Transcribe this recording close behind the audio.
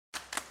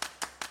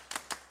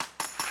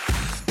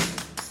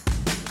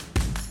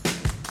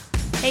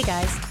Hey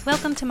guys,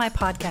 welcome to my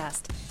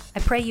podcast.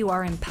 I pray you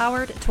are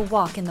empowered to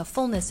walk in the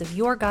fullness of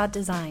your God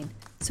design.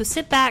 So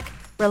sit back,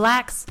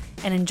 relax,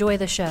 and enjoy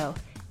the show.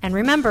 And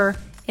remember,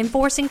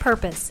 enforcing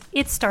purpose,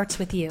 it starts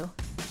with you.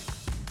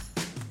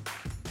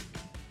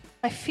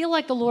 I feel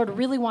like the Lord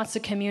really wants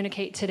to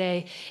communicate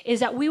today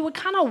is that we would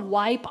kind of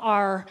wipe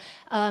our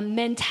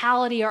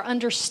mentality, our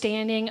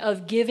understanding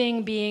of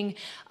giving being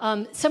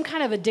some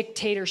kind of a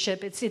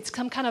dictatorship. It's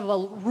some kind of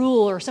a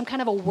rule or some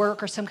kind of a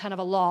work or some kind of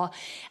a law.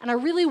 And I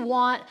really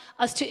want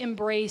us to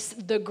embrace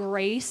the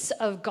grace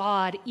of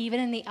God, even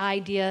in the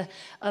idea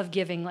of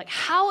giving. Like,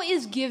 how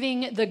is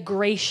giving the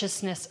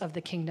graciousness of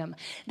the kingdom?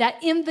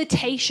 That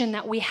invitation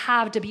that we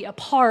have to be a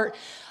part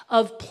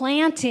of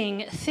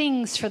planting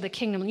things for the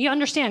kingdom. You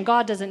understand,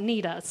 God doesn't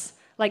need us.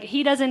 Like,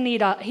 He doesn't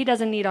need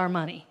our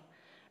money,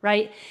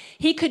 right?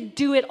 He could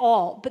do it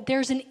all, but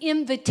there's an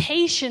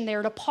invitation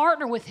there to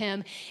partner with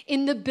Him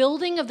in the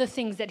building of the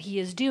things that He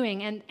is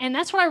doing. And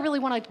that's what I really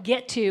want to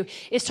get to,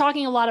 is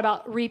talking a lot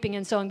about reaping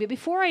and sowing. But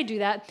before I do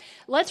that,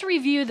 let's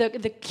review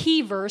the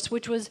key verse,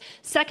 which was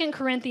 2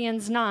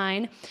 Corinthians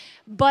 9.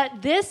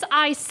 But this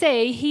I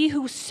say, he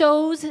who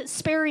sows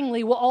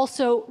sparingly will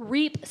also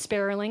reap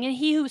sparingly, and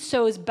he who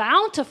sows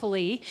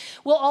bountifully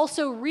will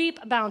also reap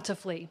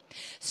bountifully.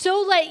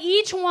 So let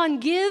each one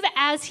give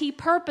as he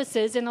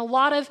purposes. And a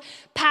lot of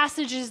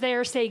passages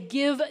there say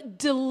give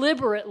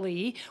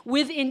deliberately,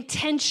 with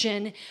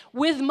intention,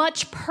 with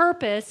much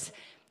purpose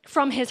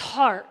from his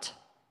heart,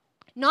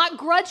 not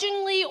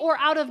grudgingly or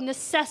out of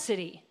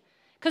necessity.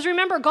 Because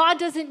remember, God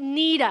doesn't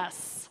need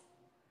us.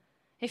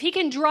 If He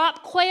can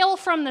drop quail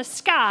from the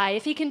sky,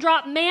 if He can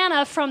drop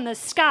manna from the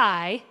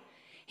sky,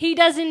 He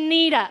doesn't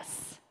need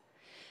us.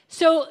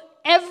 So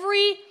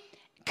every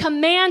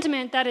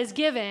commandment that is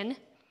given,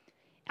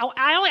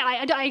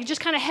 I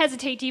just kind of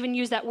hesitate to even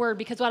use that word,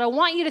 because what I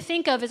want you to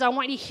think of is I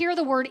want you to hear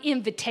the word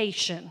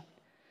invitation.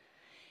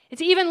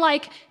 It's even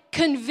like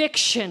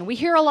conviction. We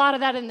hear a lot of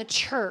that in the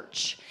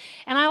church.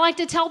 And I like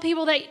to tell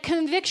people that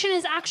conviction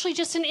is actually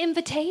just an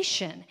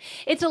invitation.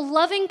 It's a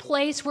loving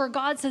place where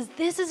God says,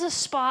 this is a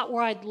spot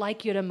where I'd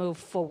like you to move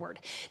forward.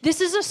 This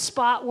is a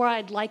spot where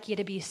I'd like you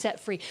to be set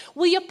free.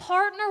 Will you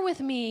partner with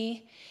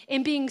me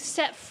in being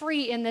set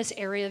free in this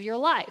area of your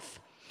life?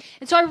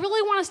 And so I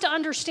really want us to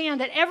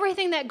understand that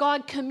everything that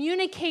God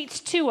communicates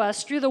to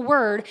us through the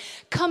Word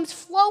comes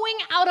flowing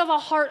out of a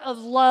heart of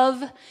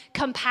love,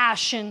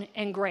 compassion,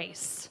 and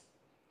grace.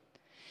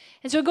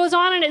 And so it goes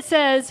on and it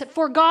says,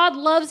 for God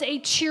loves a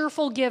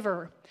cheerful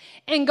giver,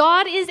 and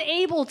God is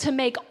able to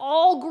make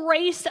all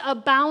grace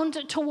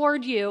abound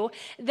toward you,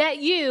 that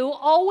you,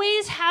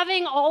 always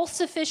having all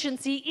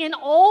sufficiency in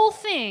all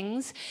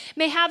things,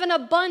 may have an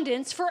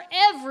abundance for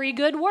every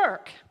good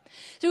work.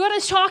 So God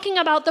is talking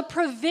about the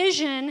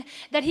provision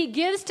that He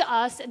gives to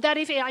us, that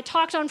if I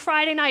talked on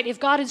Friday night, if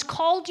God has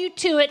called you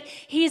to it,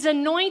 He's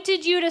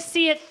anointed you to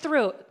see it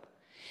through.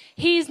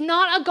 He's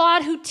not a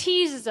God who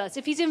teases us.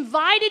 If He's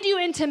invited you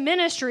into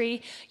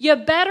ministry, you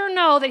better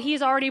know that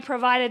He's already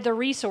provided the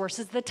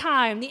resources, the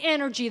time, the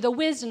energy, the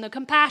wisdom, the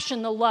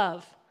compassion, the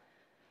love,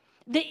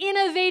 the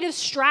innovative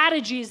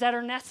strategies that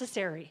are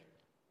necessary.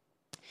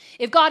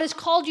 If God has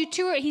called you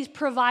to it, He's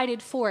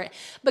provided for it.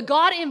 But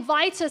God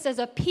invites us as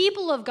a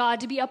people of God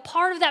to be a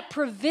part of that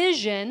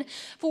provision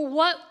for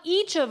what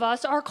each of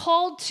us are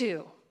called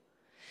to.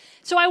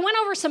 So I went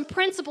over some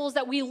principles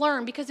that we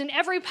learn, because in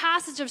every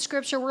passage of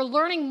Scripture, we're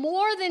learning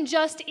more than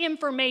just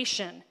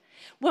information.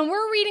 When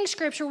we're reading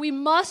Scripture, we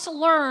must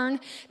learn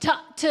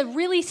to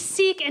really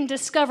seek and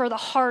discover the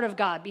heart of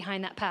God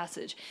behind that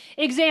passage.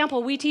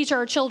 Example, we teach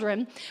our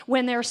children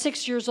when they're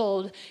 6 years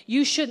old,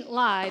 you shouldn't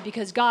lie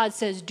because God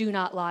says, do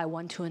not lie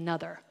one to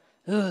another.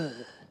 Ugh.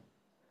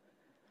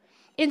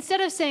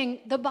 Instead of saying,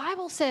 the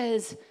Bible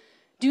says,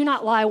 do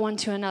not lie one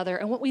to another.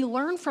 And what we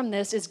learn from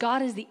this is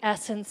God is the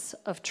essence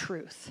of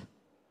truth.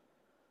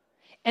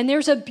 And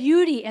there's a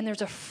beauty and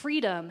there's a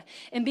freedom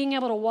in being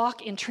able to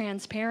walk in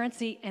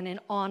transparency and in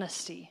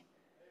honesty.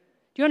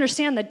 Do you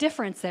understand the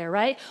difference there,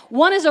 right?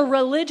 One is a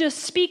religious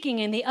speaking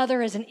and the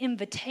other is an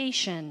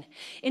invitation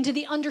into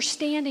the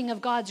understanding of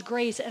God's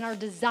grace and our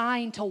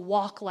design to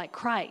walk like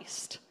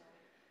Christ.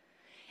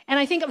 And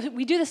I think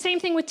we do the same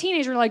thing with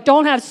teenagers. We're like,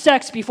 don't have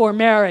sex before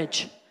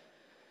marriage.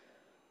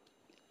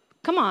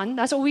 Come on,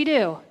 that's what we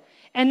do.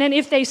 And then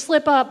if they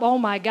slip up, oh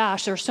my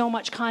gosh, there's so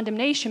much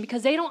condemnation,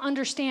 because they don't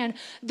understand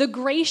the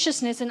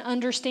graciousness and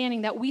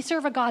understanding that we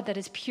serve a God that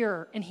is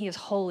pure and He is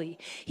holy.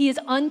 He is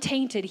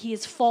untainted. He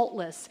is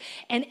faultless.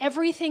 And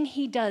everything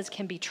He does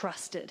can be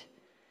trusted.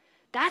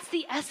 That's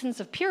the essence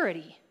of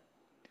purity.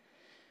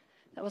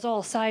 That was all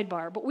a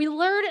sidebar. But we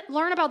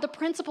learn about the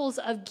principles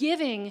of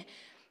giving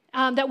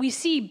that we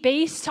see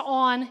based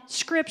on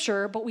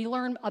Scripture, but we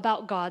learn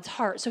about God's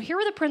heart. So here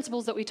are the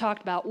principles that we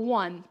talked about.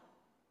 One,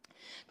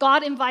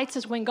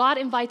 when God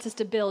invites us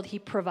to build, He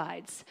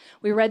provides.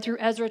 We read through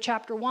Ezra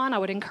chapter 1. I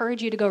would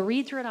encourage you to go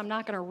read through it. I'm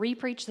not going to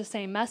re-preach the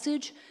same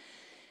message.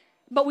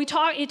 But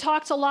it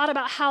talks a lot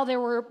about how there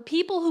were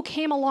people who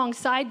came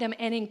alongside them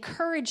and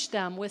encouraged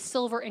them with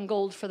silver and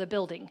gold for the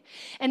building.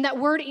 And that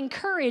word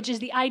encourage is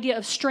the idea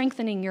of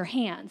strengthening your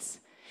hands.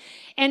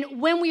 And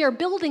when we are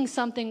building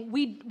something,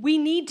 we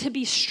need to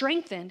be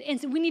strengthened.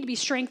 And we need to be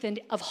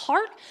strengthened of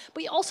heart, but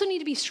we also need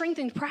to be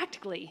strengthened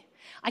practically.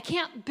 I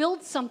can't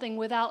build something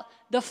without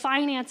the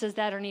finances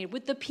that are needed,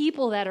 with the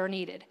people that are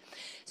needed.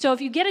 So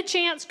if you get a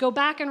chance, go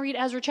back and read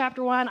Ezra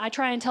chapter 1. I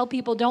try and tell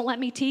people, don't let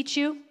me teach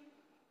you.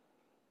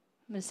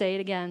 I'm going to say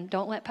it again.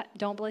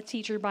 Don't let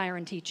teacher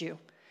Byron teach you.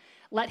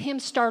 Let him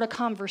start a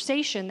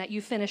conversation that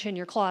you finish in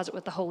your closet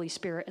with the Holy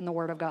Spirit and the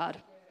Word of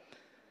God.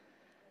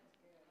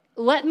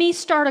 Let me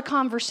start a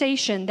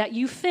conversation that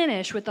you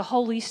finish with the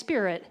Holy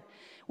Spirit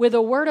with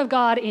the Word of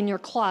God in your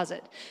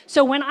closet.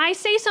 So when I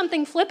say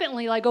something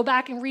flippantly, like go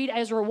back and read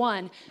Ezra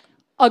 1,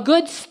 a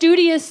good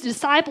studious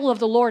disciple of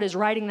the Lord is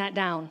writing that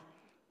down.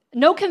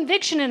 No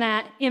conviction in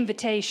that,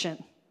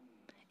 invitation.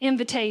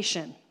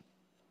 Invitation.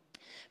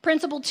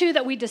 Principle 2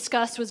 that we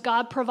discussed was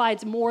God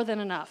provides more than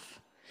enough.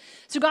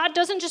 So God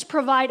doesn't just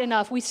provide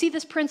enough. We see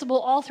this principle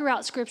all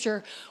throughout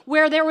Scripture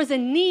where there was a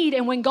need,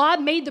 and when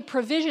God made the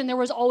provision, there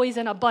was always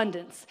an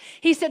abundance.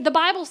 He said, the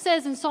Bible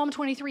says in Psalm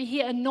 23, He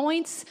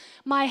anoints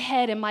my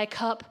head and my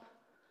cup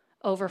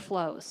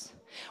overflows.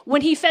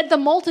 When He fed the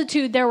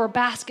multitude, there were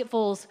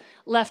basketfuls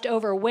left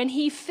over. When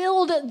He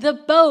filled the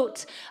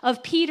boat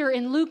of Peter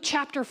in Luke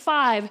chapter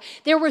 5,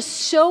 there was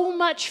so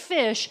much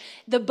fish,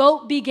 the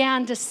boat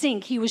began to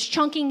sink. He was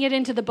chunking it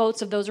into the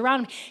boats of those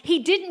around him. He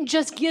didn't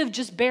just give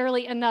just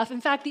barely enough.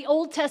 In fact, the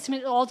Old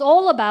Testament is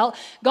all about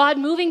God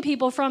moving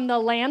people from the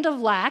land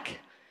of lack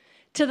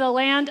to the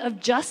land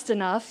of just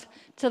enough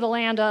to the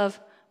land of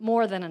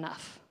more than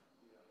enough.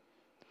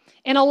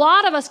 And a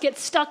lot of us get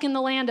stuck in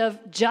the land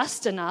of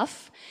just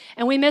enough,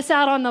 and we miss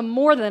out on the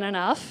more than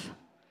enough.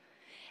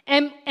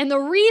 And the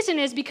reason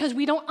is because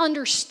we don't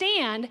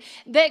understand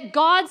that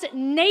God's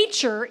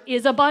nature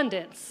is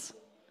abundance.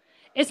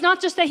 It's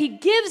not just that He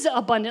gives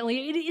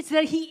abundantly, it's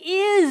that He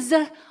is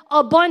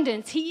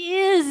abundance. He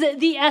is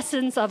the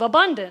essence of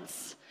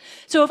abundance.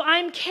 So if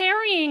I'm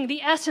carrying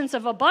the essence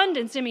of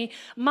abundance in me,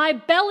 my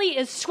belly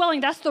is swelling.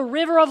 That's the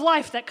river of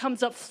life that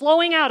comes up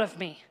flowing out of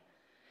me.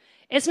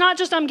 It's not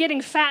just I'm getting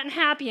fat and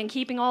happy and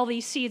keeping all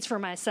these seeds for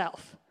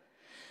myself.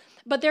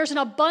 But there's an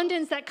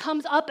abundance that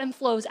comes up and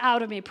flows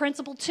out of me.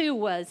 Principle 2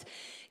 was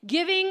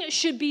giving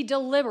should be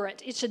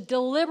deliberate. It's a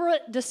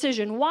deliberate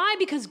decision. Why?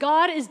 Because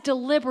God is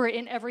deliberate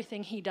in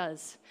everything He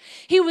does.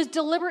 He was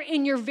deliberate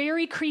in your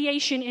very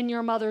creation in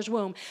your mother's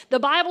womb. The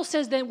Bible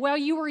says that while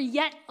you were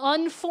yet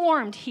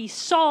unformed, He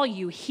saw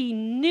you. He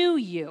knew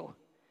you.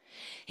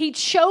 He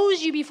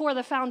chose you before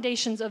the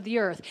foundations of the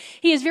earth.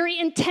 He is very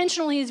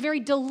intentional. He is very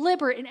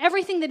deliberate in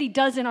everything that He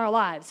does in our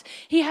lives.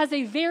 He has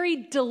a very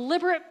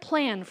deliberate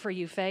plan for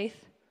you,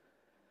 Faith.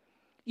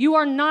 You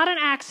are not an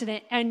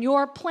accident, and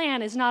your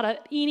plan is not a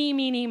eeny,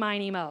 meeny,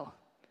 miny, mo.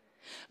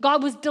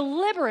 God was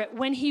deliberate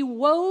when He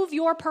wove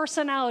your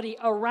personality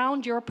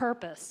around your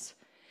purpose.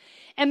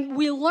 And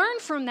we learn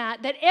from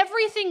that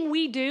everything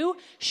we do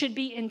should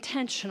be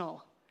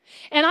intentional.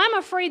 And I'm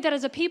afraid that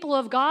as a people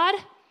of God,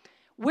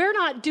 we're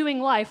not doing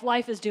life,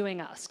 life is doing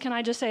us. Can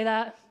I just say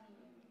that?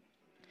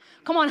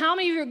 Come on, how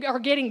many of you are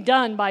getting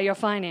done by your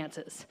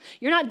finances?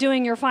 You're not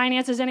doing your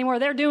finances anymore,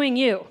 they're doing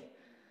you.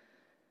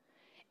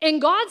 And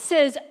God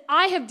says,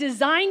 I have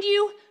designed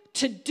you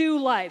to do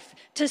life,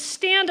 to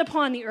stand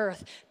upon the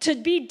earth, to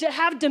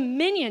have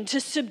dominion,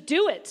 to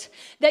subdue it,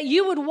 that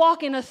you would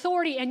walk in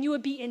authority and you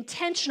would be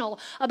intentional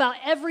about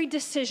every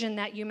decision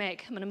that you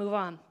make. I'm going to move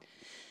on.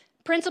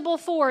 Principle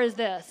 4 is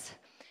this.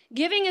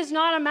 Giving is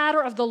not a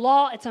matter of the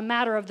law, it's a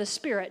matter of the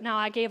Spirit. Now,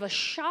 I gave a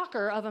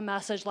shocker of a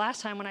message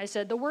last time when I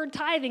said the word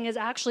tithing is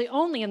actually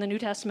only in the New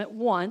Testament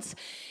once,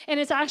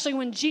 and it's actually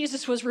when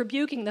Jesus was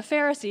rebuking the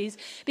Pharisees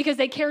because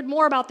they cared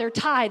more about their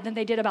tithe than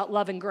they did about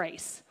love and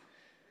grace.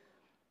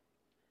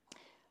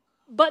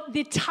 But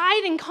the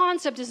tithing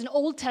concept is an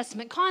Old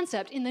Testament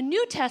concept. In the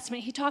New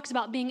Testament, He talks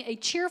about being a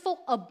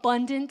cheerful,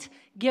 abundant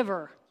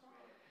giver.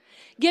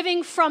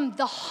 Giving from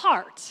the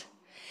heart.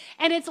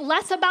 And it's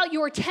less about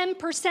your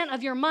 10%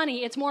 of your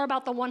money, it's more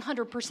about the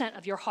 100%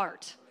 of your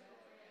heart.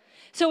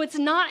 So it's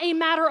not a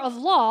matter of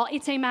law,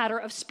 it's a matter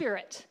of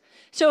spirit.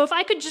 So if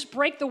I could just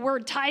break the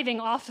word tithing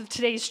off of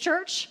today's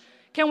church,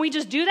 can we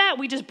just do that?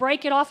 We just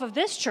break it off of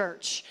this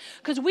church.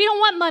 Because we don't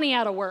want money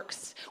out of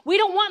works. We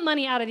don't want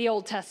money out of the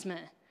Old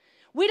Testament.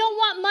 We don't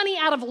want money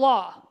out of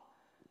law.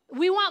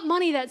 We want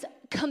money that's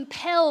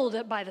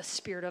compelled by the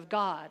Spirit of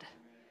God.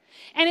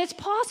 And it's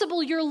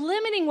possible you're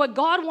limiting what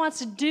God wants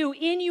to do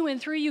in you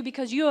and through you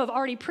because you have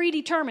already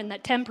predetermined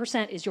that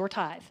 10% is your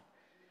tithe.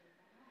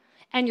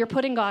 And you're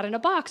putting God in a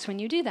box when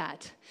you do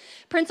that.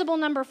 Principle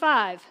number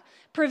 5,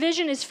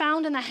 provision is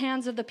found in the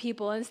hands of the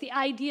people. And it's the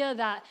idea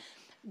that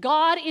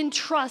God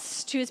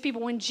entrusts to His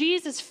people. When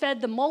Jesus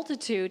fed the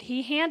multitude,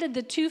 He handed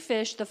the 2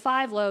 fish, the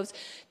 5 loaves,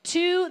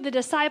 to the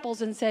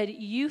disciples and said,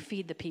 you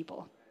feed the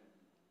people.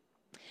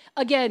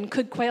 Again,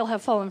 could quail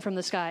have fallen from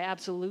the sky?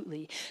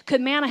 Absolutely.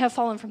 Could manna have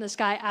fallen from the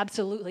sky?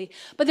 Absolutely.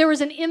 But there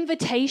was an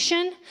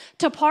invitation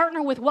to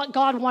partner with what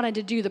God wanted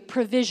to do, the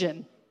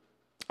provision.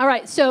 All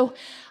right, so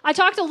I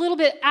talked a little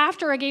bit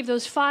after I gave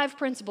those 5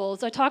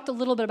 principles. I talked a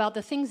little bit about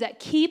the things that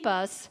keep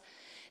us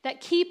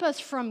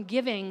from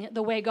giving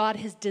the way God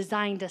has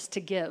designed us to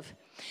give.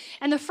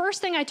 And the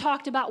first thing I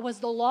talked about was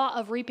the law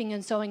of reaping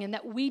and sowing, and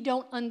that we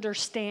don't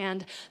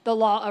understand the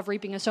law of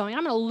reaping and sowing.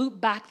 I'm going to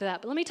loop back to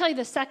that, but let me tell you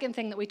the second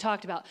thing that we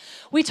talked about.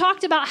 We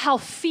talked about how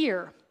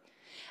fear,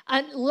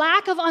 a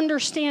lack of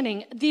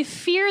understanding, the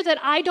fear that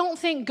I don't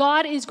think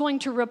God is going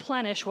to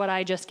replenish what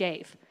I just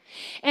gave.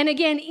 And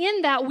again,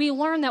 in that, we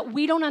learn that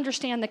we don't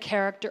understand the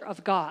character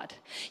of God.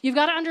 You've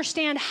got to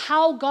understand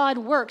how God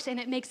works, and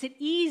it makes it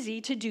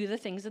easy to do the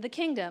things of the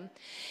kingdom.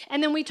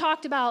 And then we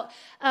talked about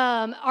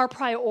our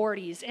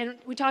priorities, and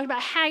we talked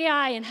about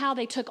Haggai and how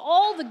they took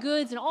all the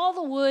goods and all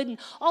the wood and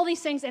all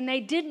these things, and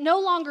they no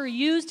longer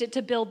used it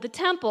to build the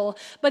temple,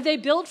 but they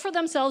built for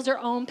themselves their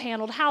own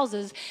paneled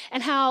houses,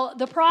 and how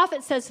the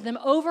prophet says to them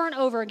over and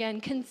over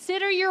again,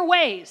 consider your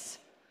ways.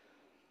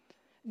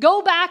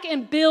 Go back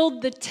and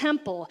build the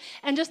temple.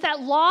 And just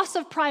that loss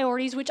of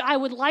priorities, which I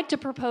would like to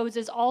propose,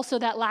 is also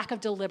that lack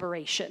of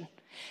deliberation.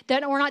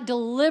 That we're not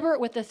deliberate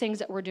with the things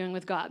that we're doing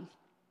with God.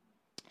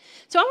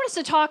 So I want us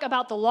to talk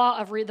about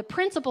the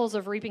principles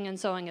of reaping and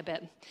sowing a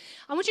bit.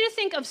 I want you to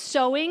think of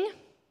sowing.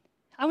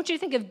 I want you to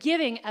think of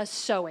giving as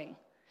sowing.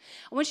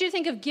 I want you to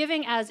think of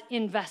giving as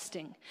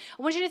investing.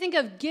 I want you to think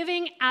of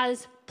giving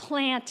as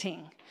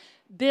planting,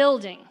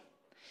 building.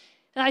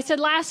 And I said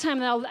last time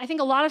that I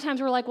think a lot of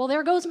times we're like, well,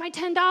 there goes my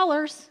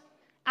 $10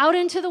 out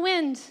into the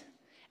wind.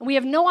 And we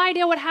have no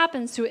idea what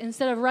happens to it,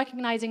 instead of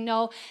recognizing,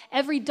 no,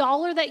 every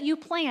dollar that you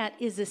plant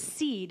is a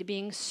seed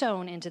being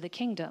sown into the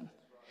kingdom.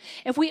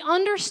 If we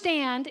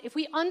understand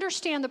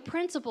the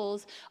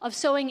principles of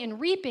sowing and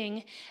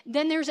reaping,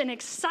 then there's an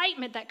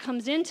excitement that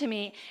comes into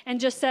me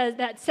and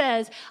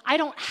says, I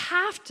don't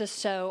have to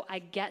sow, I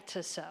get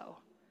to sow.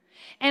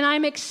 And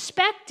I'm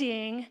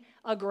expecting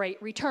a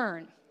great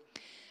return.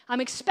 I'm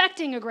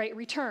expecting a great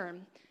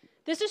return.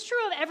 This is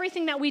true of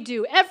everything that we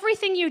do.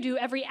 Everything you do,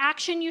 every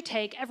action you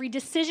take, every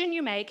decision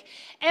you make,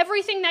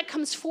 everything that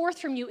comes forth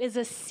from you is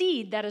a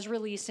seed that is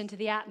released into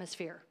the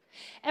atmosphere.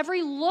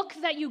 Every look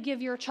that you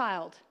give your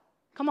child,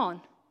 come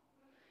on,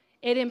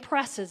 it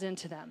impresses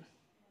into them.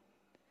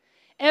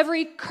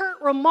 Every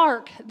curt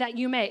remark that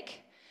you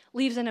make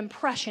leaves an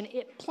impression.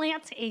 It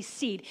plants a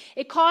seed.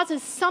 It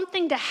causes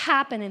something to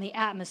happen in the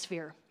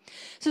atmosphere.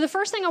 So the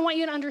first thing I want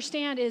you to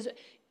understand is,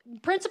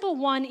 principle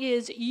 1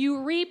 is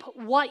you reap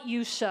what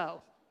you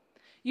sow.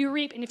 You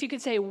reap, and if you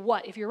could say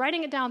what, if you're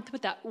writing it down,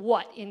 put that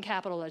what in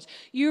capital letters.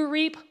 You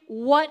reap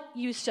what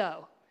you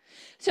sow.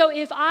 So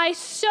if I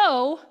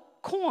sow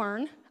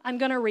corn, I'm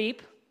going to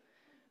reap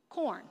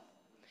corn.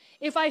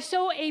 If I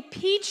sow a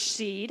peach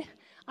seed,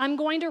 I'm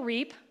going to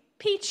reap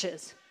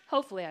peaches.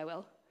 Hopefully I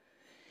will.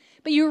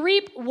 But you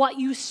reap what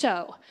you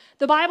sow.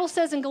 The Bible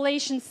says in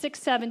Galatians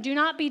 6:7, do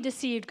not be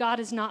deceived,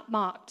 God is not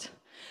mocked.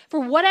 For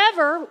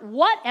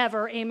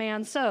whatever a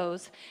man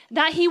sows,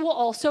 that he will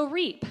also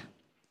reap.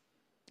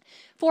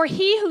 For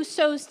he who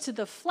sows to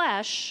the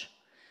flesh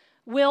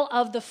will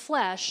of the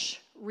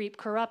flesh reap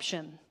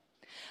corruption.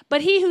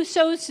 But he who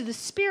sows to the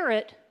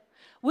Spirit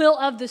will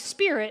of the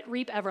Spirit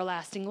reap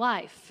everlasting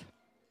life.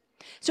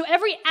 So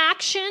every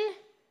action,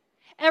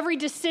 every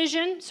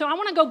decision, so I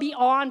want to go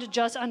beyond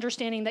just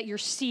understanding that your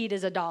seed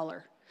is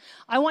 $1.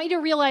 I want you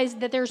to realize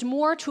that there's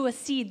more to a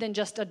seed than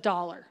just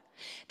 $1.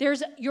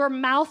 Your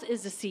mouth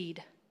is a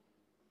seed.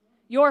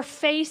 Your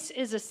face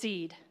is a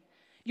seed.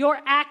 Your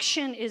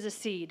action is a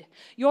seed.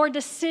 Your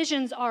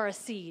decisions are a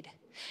seed.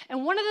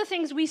 And one of the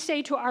things we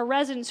say to our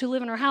residents who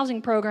live in our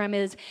housing program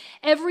is,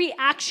 every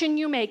action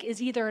you make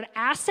is either an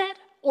asset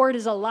or it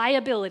is a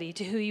liability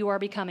to who you are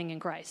becoming in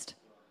Christ.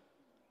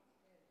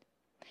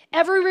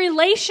 Every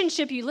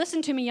relationship you,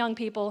 listen to me, young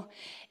people,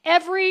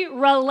 every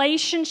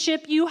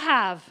relationship you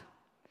have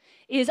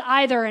is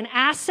either an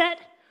asset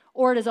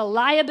or it is a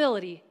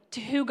liability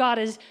to who God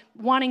is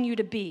wanting you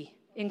to be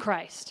in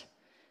Christ.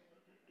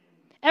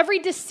 Every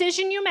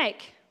decision you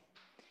make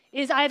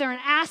is either an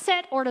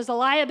asset or it is a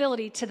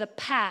liability to the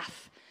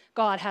path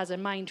God has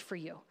in mind for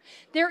you.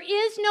 There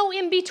is no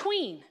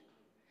in-between.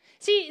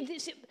 See,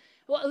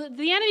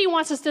 the enemy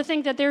wants us to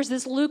think that there's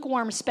this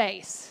lukewarm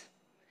space.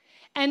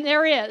 And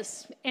there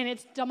is, and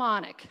it's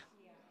demonic.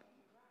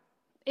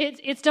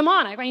 It's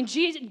demonic. I mean,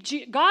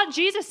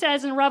 Jesus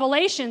says in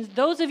Revelations,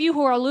 those of you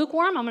who are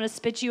lukewarm, I'm going to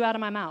spit you out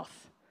of my mouth.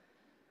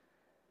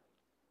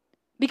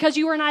 Because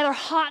you were neither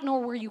hot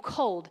nor were you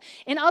cold.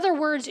 In other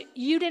words,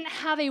 you didn't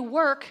have a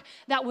work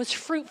that was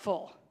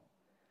fruitful.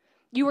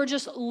 You were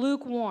just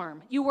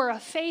lukewarm. You were a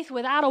faith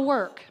without a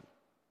work.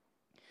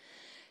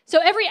 So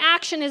every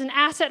action is an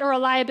asset or a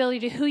liability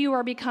to who you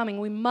are becoming.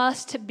 We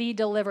must be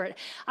deliberate.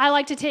 I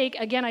like to take,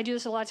 again, I do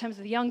this a lot of times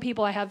with young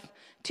people. I have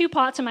 2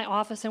 pots in my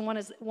office, and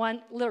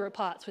one literal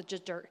pots with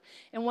just dirt.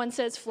 And one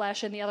says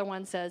flesh, and the other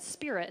one says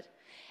spirit.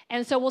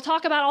 And so we'll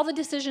talk about all the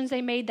decisions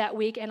they made that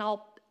week, and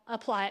I'll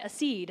apply a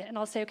seed, and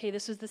I'll say, okay,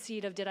 this was the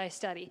seed of did I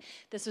study?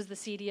 This was the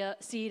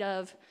seed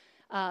of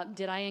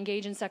did I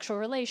engage in sexual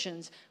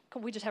relations?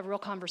 Can we just have real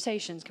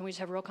conversations? Can we just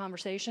have real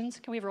conversations?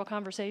 Can we have real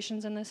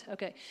conversations in this?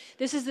 Okay.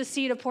 This is the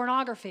seed of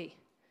pornography.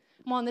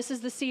 Come on, this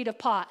is the seed of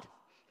pot.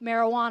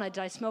 Marijuana, did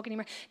I smoke any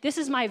marijuana? This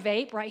is my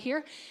vape right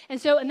here. And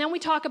then we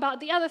talk about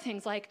the other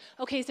things like,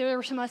 okay, so there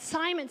were some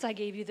assignments I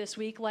gave you this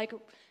week, like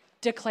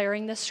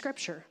declaring this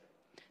scripture.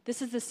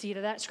 This is the seed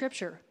of that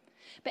scripture.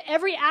 But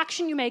every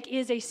action you make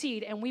is a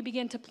seed, and we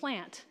begin to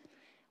plant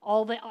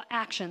all the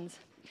actions.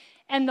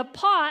 And the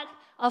pot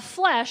of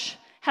flesh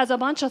has a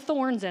bunch of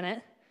thorns in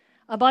it,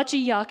 a bunch of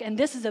yuck, and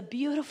this is a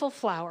beautiful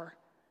flower.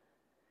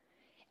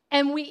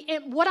 And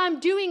what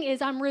I'm doing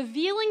is I'm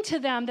revealing to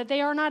them that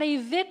they are not a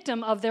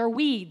victim of their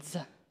weeds.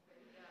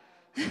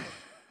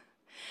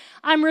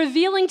 I'm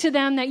revealing to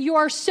them that you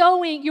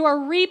are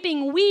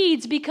reaping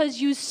weeds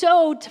because you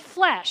sowed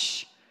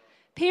flesh,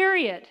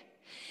 period.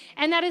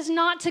 And that is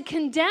not to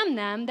condemn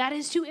them, that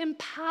is to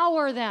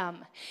empower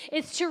them.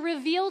 It's to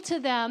reveal to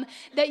them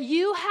that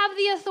you have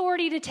the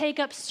authority to take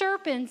up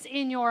serpents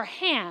in your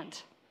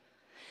hand.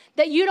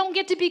 That you don't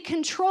get to be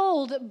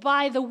controlled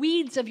by the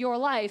weeds of your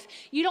life.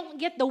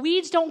 The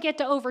weeds don't get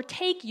to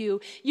overtake you.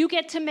 You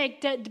get to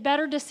make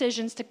better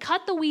decisions to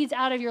cut the weeds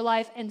out of your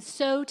life and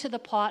sow to the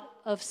pot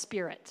of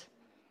spirit.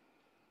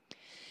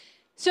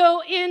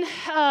 So in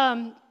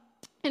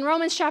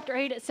Romans chapter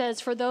 8, it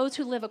says, for those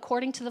who live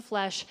according to the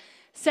flesh,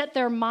 set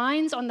their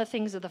minds on the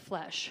things of the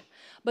flesh.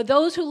 But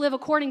those who live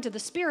according to the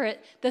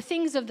Spirit, the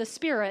things of the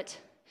Spirit,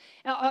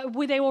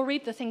 they will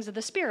reap the things of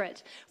the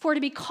Spirit. For to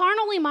be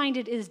carnally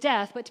minded is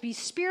death, but to be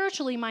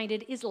spiritually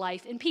minded is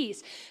life and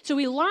peace. So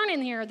we learn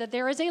in here that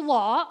there is a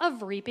law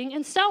of reaping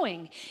and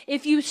sowing.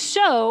 If you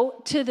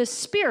sow to the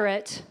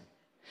Spirit,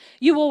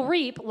 you will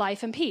reap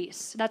life and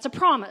peace. That's a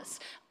promise.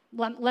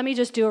 Let me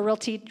just do a real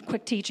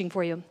quick teaching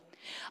for you.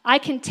 I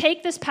can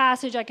take this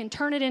passage, I can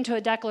turn it into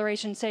a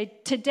declaration, say,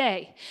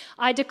 today,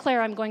 I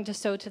declare I'm going to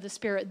sow to the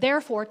Spirit.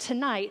 Therefore,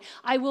 tonight,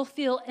 I will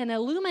feel an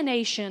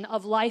illumination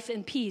of life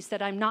and peace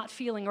that I'm not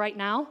feeling right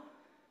now.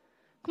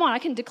 Come on, I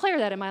can declare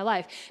that in my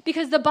life.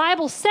 Because the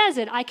Bible says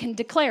it, I can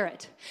declare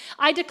it.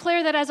 I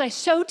declare that as I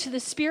sow to the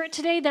Spirit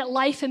today, that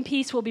life and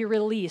peace will be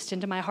released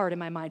into my heart and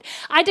my mind.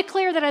 I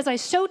declare that as I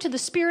sow to the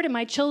Spirit in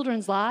my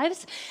children's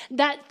lives,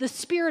 that the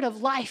spirit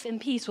of life and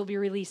peace will be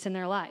released in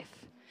their life.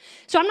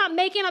 So I'm not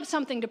making up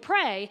something to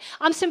pray.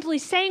 I'm simply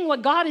saying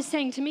what God is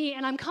saying to me,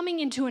 and I'm coming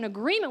into an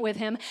agreement with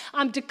him.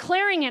 I'm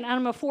declaring it, and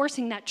I'm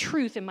enforcing that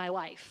truth in my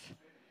life.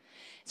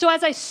 So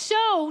as I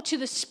sow to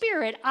the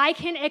Spirit, I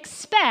can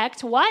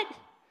expect what?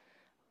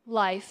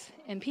 Life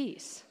and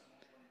peace.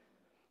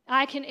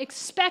 I can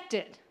expect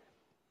it.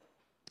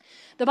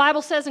 The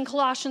Bible says in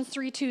Colossians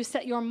 3:2,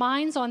 set your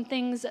minds on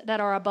things that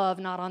are above,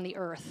 not on the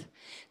earth.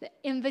 The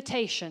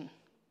invitation.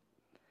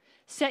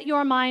 Set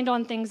your mind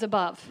on things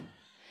above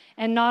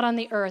and not on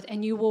the earth,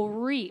 and you will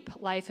reap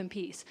life and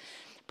peace.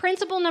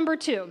 Principle number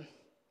 2.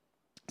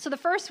 So the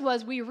first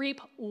was we reap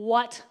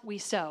what we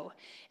sow.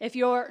 If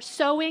you're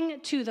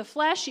sowing to the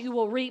flesh, you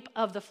will reap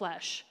of the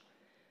flesh.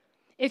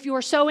 If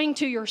you're sowing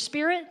to your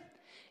spirit,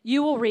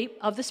 you will reap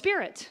of the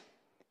Spirit.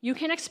 You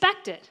can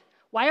expect it.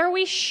 Why are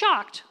we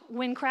shocked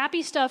when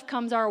crappy stuff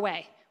comes our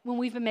way, when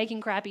we've been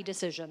making crappy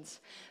decisions?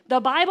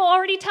 The Bible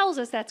already tells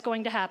us that's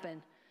going to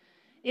happen.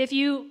 If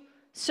you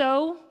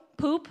sow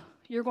poop,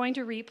 you're going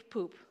to reap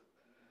poop.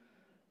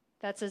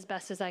 That's as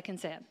best as I can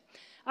say it.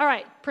 All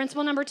right,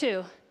 principle number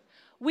 2.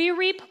 We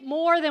reap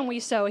more than we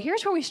sow.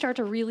 Here's where we start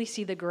to really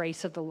see the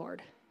grace of the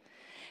Lord.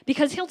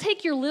 Because he'll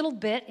take your little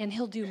bit and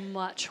he'll do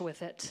much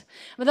with it.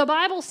 But the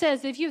Bible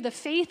says if you have the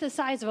faith the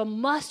size of a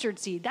mustard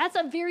seed, that's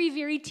a very,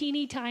 very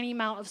teeny tiny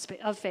amount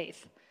of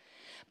faith.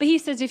 But he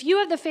says if you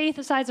have the faith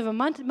the size of a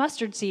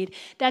mustard seed,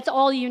 that's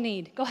all you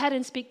need. Go ahead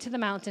and speak to the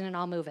mountain and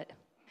I'll move it.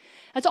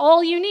 That's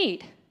all you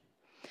need.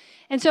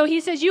 And so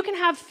he says you can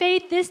have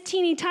faith this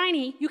teeny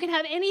tiny, you can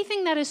have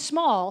anything that is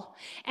small,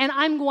 and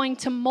I'm going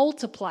to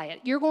multiply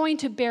it. You're going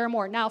to bear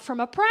more. Now, from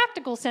a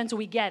practical sense,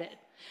 we get it.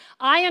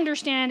 I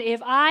understand if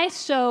I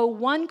sow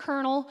 1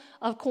 kernel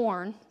of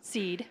corn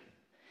seed,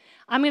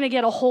 I'm going to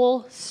get a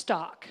whole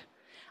stalk.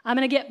 I'm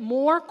going to get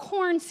more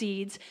corn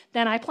seeds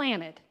than I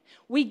planted.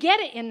 We get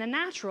it in the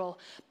natural,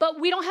 but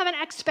we don't have an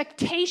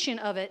expectation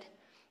of it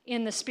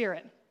in the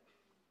spirit.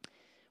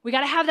 We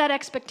got to have that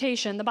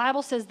expectation. The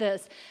Bible says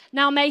this,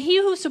 now may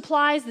he who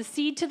supplies the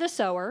seed to the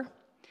sower,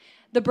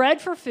 the bread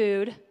for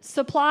food,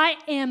 supply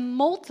and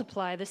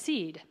multiply the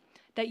seed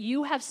that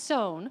you have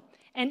sown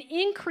and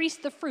increase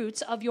the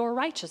fruits of your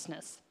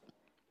righteousness.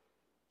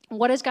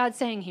 What is God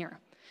saying here?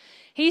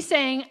 He's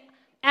saying,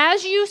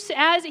 as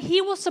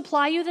he will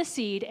supply you the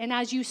seed and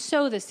as you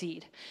sow the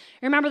seed.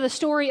 Remember the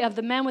story of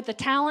the men with the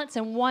talents,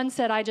 and one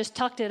said, I just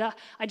tucked it up,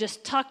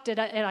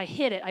 and I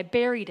hid it, I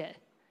buried it.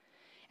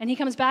 And he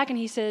comes back and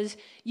he says,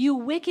 you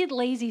wicked,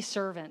 lazy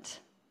servant.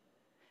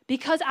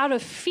 Because out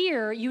of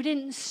fear, you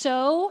didn't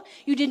sow,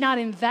 you did not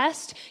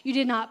invest, you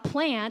did not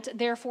plant,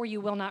 therefore you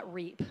will not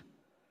reap.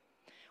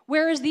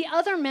 Whereas the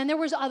other men, there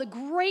was a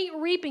great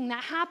reaping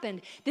that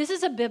happened. This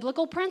is a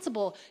biblical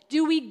principle.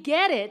 Do we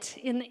get it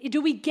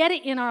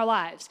in our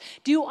lives?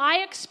 Do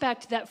I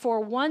expect that for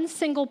one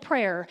single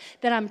prayer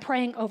that I'm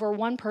praying over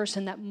one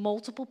person that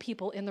multiple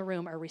people in the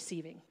room are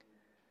receiving?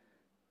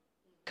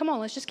 Come on,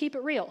 let's just keep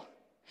it real.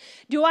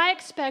 Do I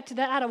expect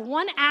that out of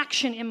one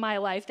action in my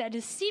life that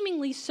is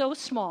seemingly so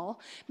small,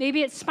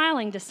 maybe it's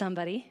smiling to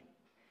somebody,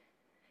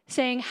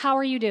 saying, "How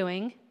are you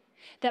doing?"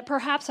 that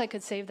perhaps I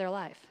could save their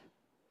life?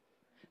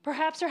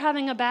 Perhaps they're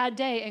having a bad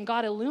day and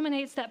God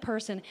illuminates that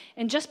person,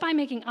 and just by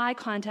making eye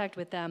contact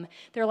with them,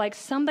 they're like,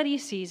 somebody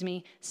sees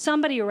me,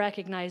 somebody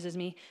recognizes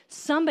me,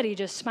 somebody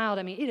just smiled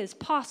at me. It is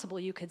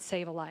possible you could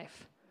save a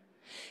life.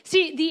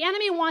 See, the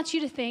enemy wants you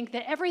to think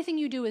that everything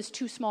you do is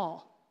too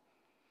small.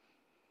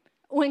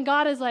 When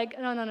God is like,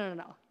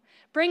 no.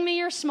 Bring me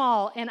your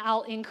small and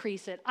I'll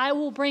increase it. I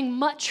will bring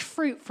much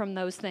fruit from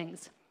those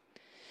things.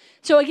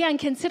 So again,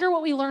 consider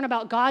what we learn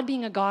about God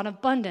being a God of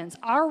abundance.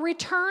 Our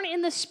return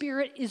in the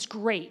Spirit is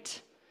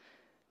great.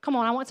 Come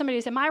on, I want somebody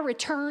to say, my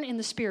return in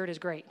the Spirit is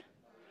great.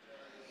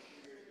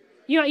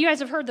 You know, you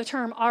guys have heard the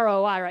term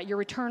ROI, right? Your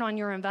return on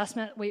your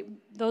investment.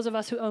 Those of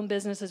us who own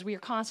businesses, we are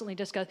constantly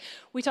discussing.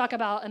 We talk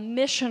about a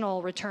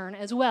missional return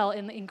as well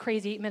in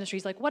Crazy 8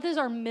 Ministries. Like, what is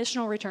our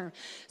missional return?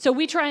 So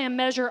we try and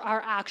measure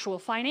our actual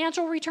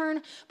financial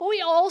return, but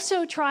we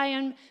also try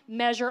and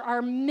measure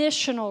our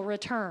missional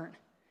return.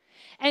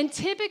 And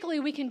typically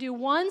we can do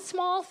one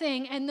small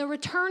thing and the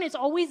return is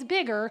always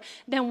bigger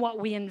than what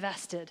we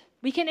invested.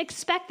 We can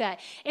expect that.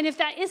 And if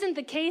that isn't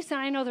the case, then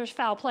I know there's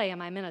foul play in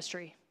my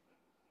ministry.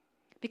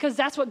 Because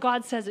that's what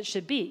God says it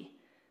should be.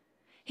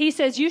 He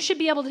says you should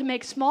be able to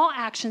make small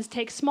actions,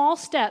 take small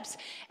steps,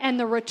 and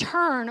the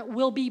return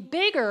will be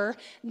bigger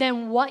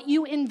than what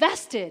you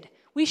invested.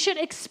 We should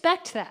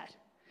expect that.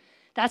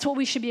 That's what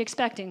we should be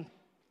expecting.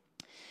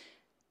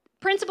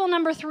 Principle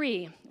number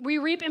 3, we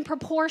reap in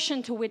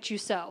proportion to which you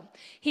sow.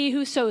 He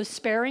who sows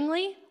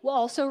sparingly will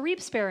also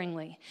reap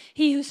sparingly.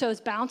 He who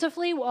sows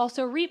bountifully will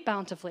also reap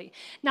bountifully.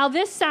 Now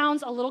this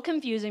sounds a little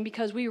confusing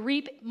because we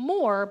reap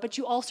more, but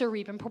you also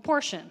reap in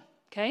proportion,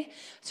 okay?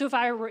 So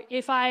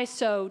if I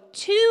sow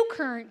 2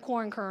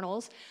 corn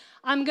kernels,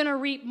 I'm going to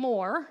reap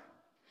more,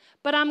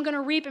 but I'm going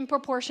to reap in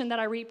proportion that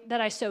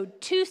I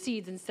sowed 2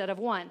 seeds instead of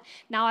 1.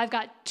 Now I've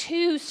got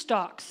 2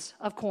 stalks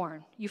of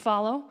corn. You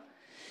follow?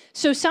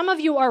 So some of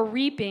you are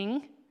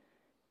reaping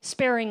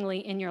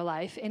sparingly in your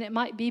life, and it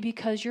might be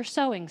because you're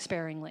sowing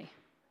sparingly.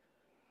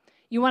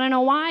 You want to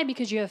know why?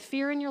 Because you have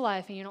fear in your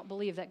life and you don't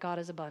believe that God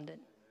is abundant.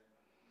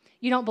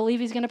 You don't believe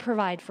he's going to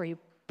provide for you,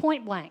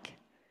 point blank.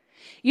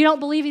 You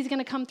don't believe he's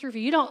going to come through for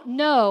you. You don't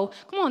know.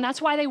 Come on,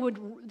 that's why they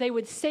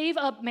would save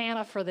up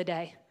manna for the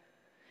day.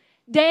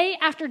 Day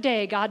after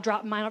day, God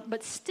dropped manna,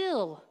 but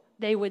still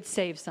they would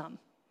save some.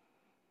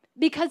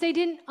 Because they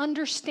didn't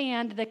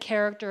understand the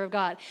character of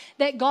God.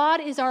 That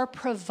God is our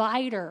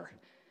provider.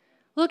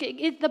 Look,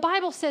 the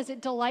Bible says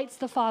it delights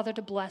the Father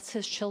to bless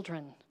his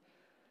children.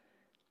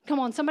 Come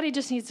on, somebody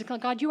just needs to go,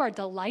 God, you are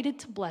delighted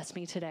to bless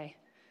me today.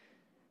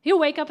 You'll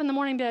wake up in the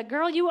morning and be like,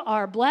 girl, you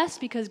are blessed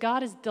because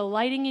God is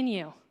delighting in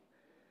you.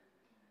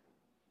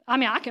 I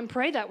mean, I can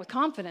pray that with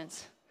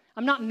confidence.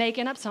 I'm not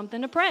making up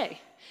something to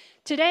pray.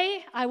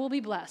 Today, I will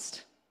be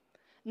blessed.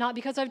 Not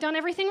because I've done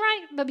everything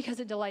right, but because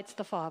it delights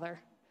the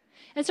Father.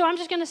 And so I'm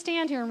just going to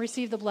stand here and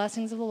receive the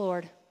blessings of the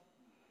Lord.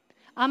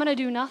 I'm going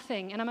to do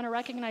nothing, and I'm going to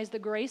recognize the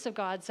grace of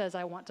God says,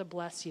 I want to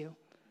bless you.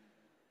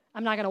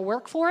 I'm not going to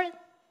work for it,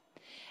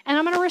 and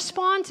I'm going to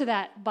respond to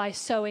that by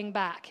sowing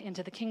back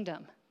into the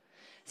kingdom.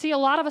 See, a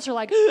lot of us are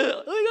like,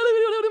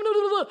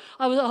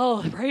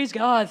 praise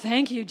God,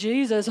 thank you,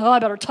 Jesus. Oh, I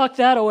better tuck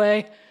that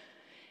away.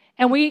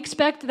 And we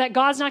expect that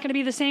God's not going to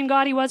be the same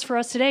God he was for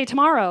us today,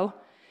 tomorrow,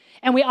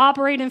 and we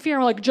operate in fear.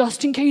 We're like,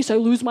 just in case I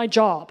lose my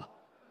job.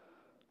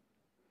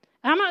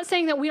 And I'm not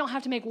saying that we don't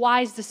have to make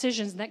wise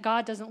decisions and that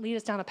God doesn't lead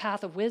us down a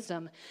path of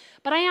wisdom.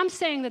 But I am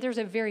saying that there's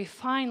a very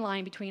fine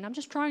line between I'm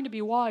just trying to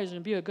be wise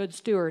and be a good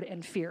steward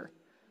and fear.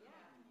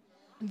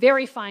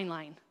 Very fine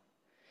line.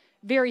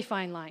 Very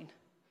fine line.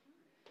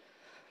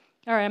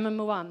 All right, I'm going to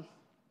move on.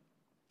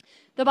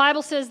 The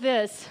Bible says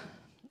this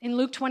in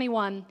Luke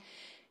 21.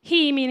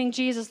 He, meaning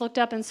Jesus, looked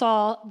up and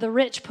saw the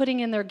rich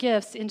putting in their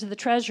gifts into the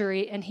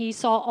treasury, and he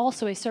saw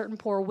also a certain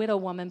poor widow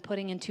woman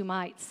putting in 2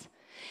 mites.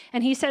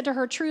 And he said to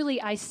her,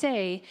 truly I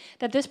say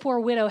that this poor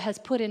widow has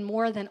put in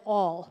more than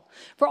all.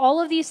 For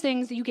all of these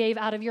things you gave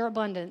out of your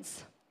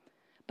abundance,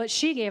 but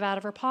she gave out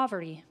of her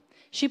poverty.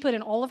 She put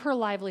in all of her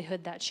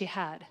livelihood that she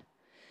had.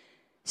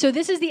 So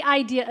this is the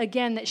idea,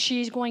 again, that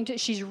she's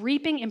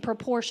reaping in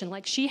proportion.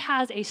 Like she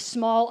has a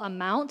small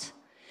amount,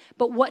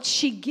 but what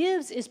she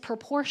gives is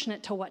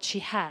proportionate to what she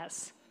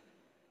has.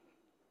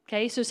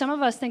 Okay, so some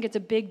of us think it's a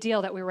big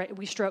deal that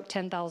we stroke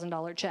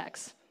 $10,000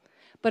 checks.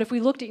 But if we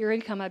looked at your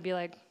income, I'd be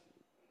like,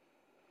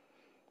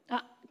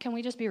 can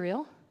we just be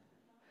real?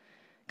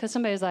 Because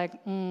somebody's like,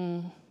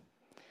 well,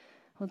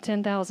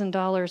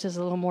 $10,000 is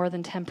a little more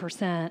than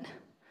 10%.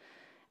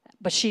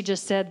 But she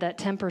just said that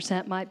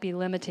 10% might be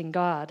limiting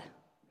God.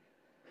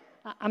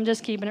 I'm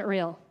just keeping it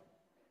real.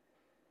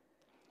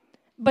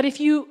 But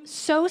if you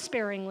sow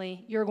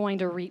sparingly, you're going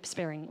to reap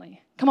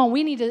sparingly. Come on,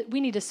 we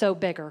need to sow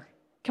bigger.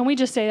 Can we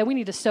just say that? We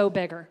need to sow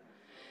bigger.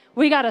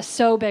 We got to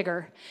sow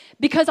bigger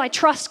because I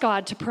trust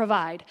God to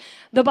provide.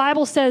 The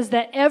Bible says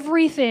that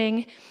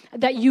everything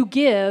that you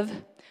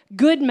give,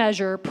 good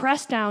measure,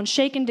 pressed down,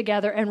 shaken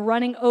together, and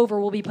running over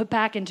will be put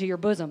back into your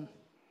bosom.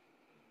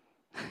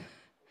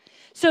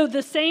 So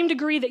the same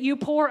degree that you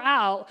pour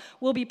out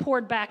will be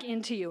poured back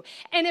into you.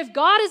 And if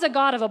God is a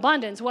God of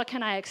abundance, what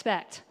can I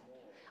expect?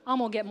 I'm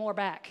going to get more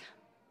back.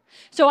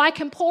 So I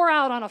can pour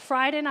out on a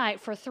Friday night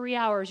for 3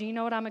 hours. You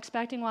know what I'm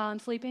expecting while I'm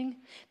sleeping?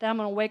 That I'm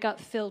going to wake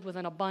up filled with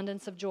an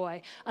abundance of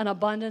joy, an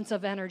abundance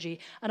of energy,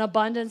 an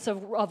abundance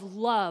of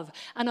love,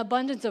 an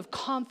abundance of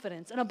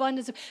confidence,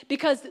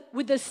 because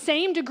with the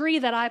same degree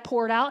that I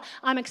poured out,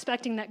 I'm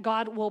expecting that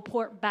God will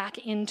pour back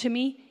into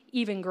me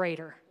even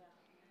greater.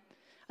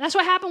 That's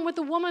what happened with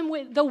the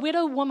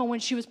widow woman when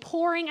she was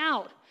pouring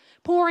out.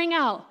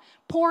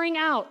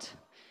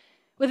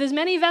 With as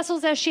many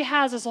vessels as she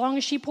has, as long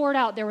as she poured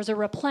out, there was a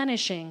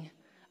replenishing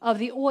of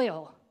the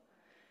oil.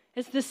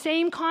 It's the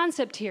same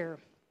concept here.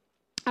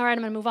 All right, I'm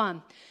going to move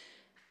on.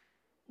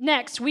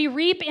 Next, we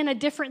reap in a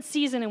different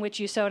season in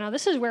which you sow. Now,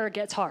 this is where it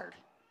gets hard.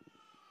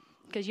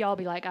 Because y'all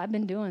be like, I've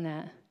been doing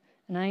that,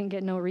 and I ain't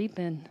getting no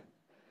reaping.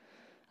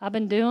 I've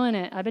been doing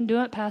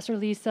it, Pastor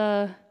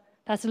Lisa.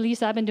 Pastor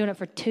Lisa, I've been doing it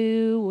for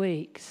 2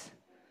 weeks.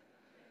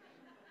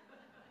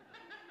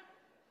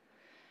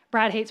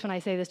 Brad hates when I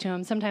say this to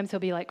him. Sometimes he'll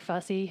be like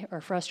fussy or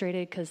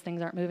frustrated because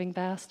things aren't moving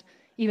fast,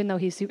 even though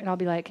and I'll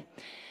be like,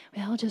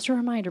 well, just a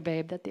reminder,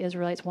 babe, that the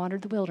Israelites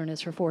wandered the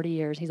wilderness for 40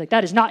 years. He's like,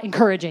 that is not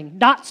encouraging.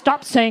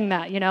 Stop saying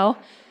that,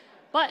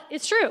 But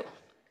it's true.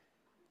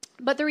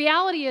 But the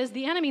reality is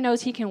the enemy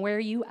knows he can wear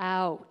you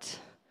out.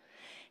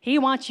 He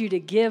wants you to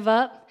give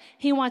up.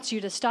 He wants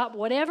you to stop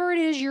whatever it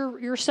is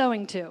you're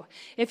sowing to.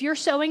 If you're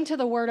sowing to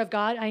the Word of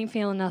God, I ain't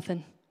feeling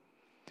nothing.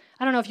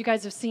 I don't know if you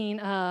guys have seen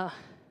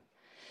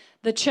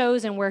The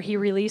Chosen, where he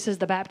releases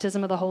the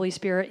baptism of the Holy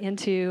Spirit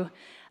into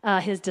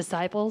his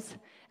disciples.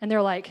 And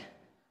they're like,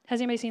 has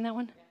anybody seen that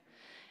one?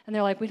 And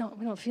they're like, we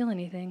don't feel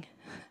anything.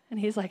 And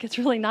he's like, it's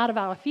really not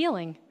about a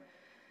feeling.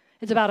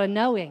 It's about a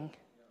knowing,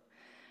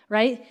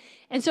 right?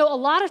 And so a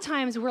lot of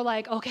times we're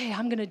like, okay,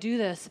 I'm going to do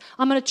this.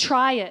 I'm going to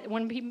try it.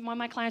 When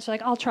my clients are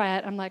like, I'll try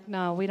it. I'm like,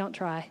 no, we don't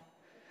try.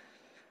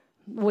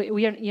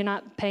 You're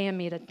not paying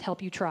me to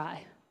help you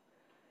try.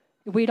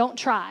 We don't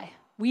try.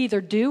 We either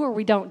do or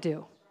we don't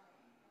do.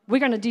 We're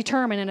going to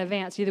determine in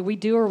advance. Either we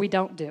do or we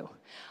don't do.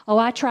 Oh,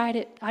 I tried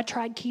it. I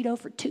tried keto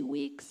for 2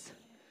 weeks.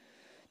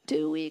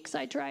 2 weeks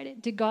I tried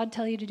it. Did God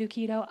tell you to do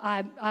keto?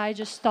 I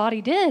just thought he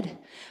did.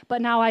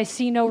 But now I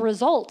see no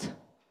result.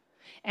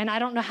 And I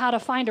don't know how to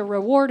find a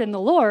reward in the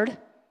Lord.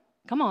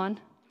 Come on.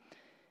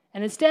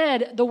 And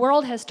instead, the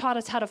world has taught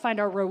us how to find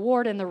our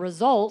reward in the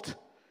result.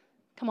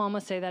 Come on, I'm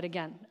going to say that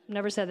again. I've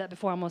never said that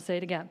before. I'm going to say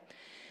it again.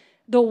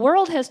 The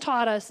world has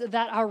taught us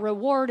that our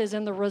reward is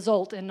in the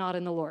result and not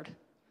in the Lord.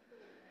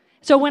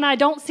 So when I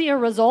don't see a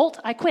result,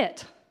 I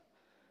quit.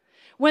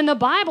 When the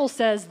Bible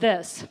says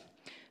this,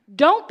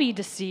 don't be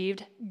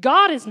deceived,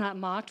 God is not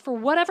mocked, for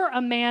whatever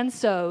a man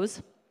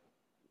sows,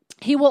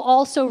 he will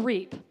also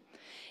reap.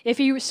 If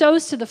he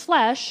sows to the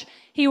flesh,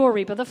 he will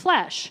reap of the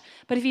flesh.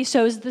 But if he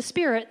sows the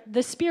Spirit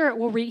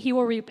he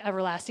will reap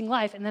everlasting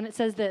life. And then it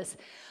says this,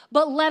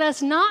 but let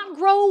us not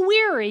grow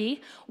weary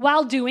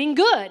while doing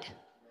good.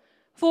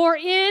 For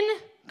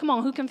come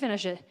on, who can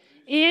finish it?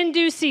 In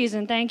due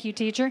season, thank you,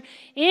 teacher.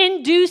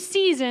 In due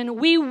season,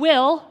 we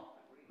will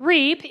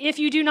reap if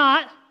you do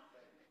not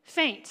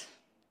faint.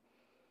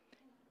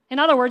 In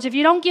other words, if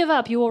you don't give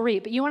up, you will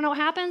reap. But you want to know what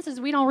happens? Is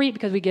we don't reap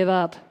because we give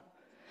up.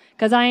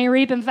 Because I ain't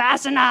reaping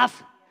fast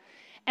enough.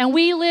 And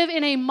we live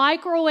in a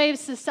microwave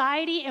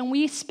society, and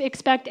we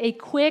expect a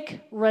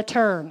quick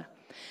return.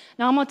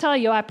 Now, I'm going to tell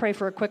you, I pray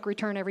for a quick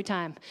return every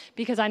time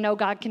because I know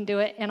God can do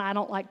it, and I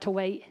don't like to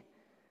wait.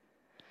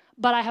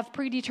 But I have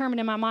predetermined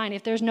in my mind,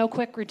 if there's no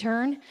quick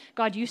return,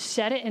 God, you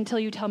said it until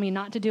you tell me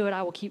not to do it,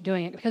 I will keep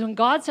doing it. Because when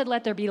God said,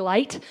 let there be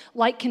light,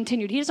 light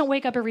continued. He doesn't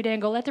wake up every day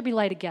and go, let there be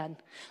light again.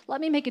 Let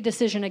me make a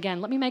decision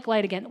again. Let me make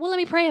light again. Well, let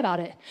me pray about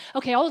it.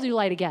 Okay, I'll do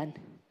light again.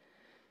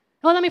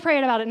 Well, let me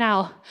pray about it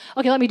now.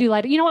 Okay, let me do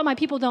light. You know what? My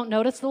people don't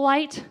notice the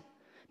light.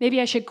 Maybe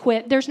I should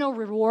quit. There's no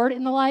reward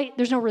in the light.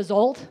 There's no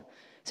result.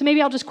 So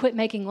maybe I'll just quit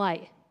making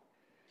light.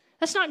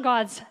 That's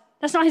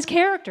not his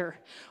character.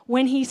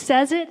 When he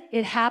says it,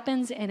 it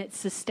happens and it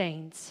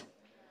sustains.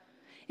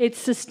 It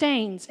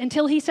sustains.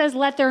 Until he says,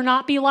 let there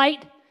not be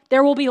light,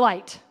 there will be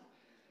light.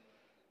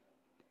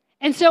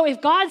 And so if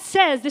God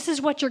says this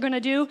is what you're going to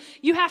do,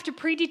 you have to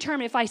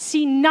predetermine, if I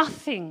see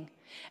nothing,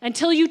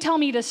 until you tell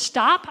me to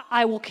stop,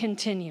 I will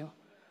continue.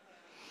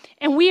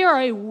 And we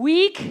are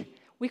we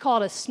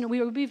call it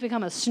we've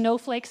become a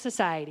snowflake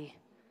society.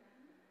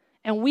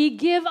 And we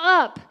give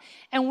up,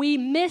 and we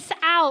miss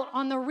out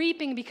on the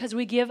reaping because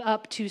we give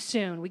up too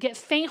soon. We get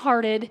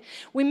faint-hearted.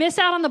 We miss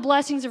out on the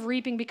blessings of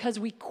reaping because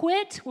we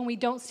quit when we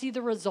don't see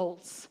the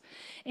results.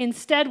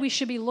 Instead, we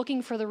should be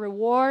looking for the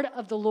reward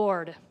of the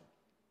Lord.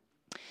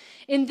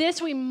 In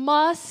this, we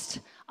must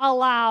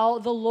allow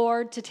the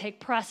Lord to take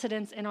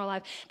precedence in our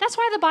life. That's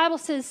why the Bible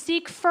says,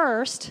 seek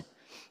first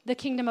the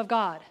kingdom of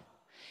God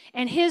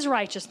and his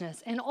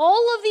righteousness, and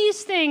all of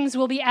these things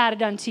will be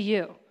added unto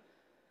you.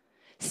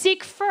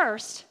 Seek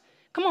first.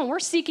 Come on, we're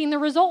seeking the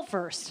result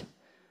first.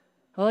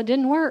 Well, it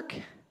didn't work.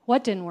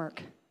 What didn't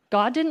work?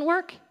 God didn't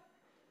work?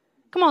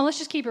 Come on, let's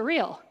just keep it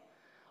real.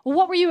 Well,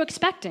 what were you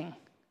expecting?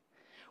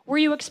 Were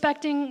you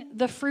expecting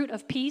the fruit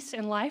of peace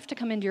and life to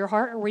come into your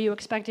heart, or were you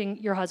expecting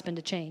your husband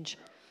to change?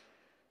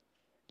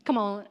 Come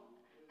on.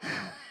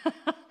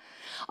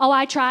 Oh,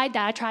 I tried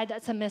that. I tried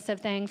that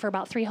submissive thing for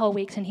about 3 whole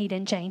weeks, and he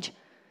didn't change.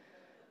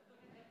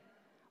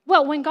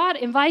 Well, when God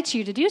invites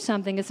you to do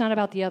something, it's not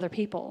about the other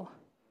people.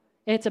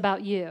 It's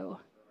about you.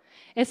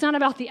 It's not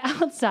about the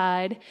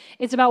outside.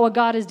 It's about what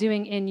God is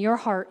doing in your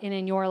heart and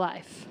in your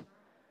life.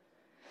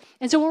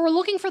 And so when we're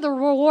looking for the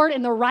reward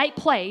in the right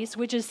place,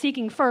 which is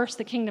seeking first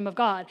the kingdom of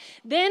God,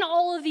 then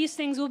all of these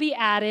things will be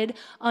added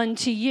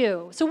unto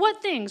you. So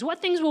what things?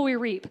 What things will we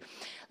reap?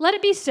 Let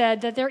it be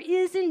said that there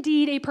is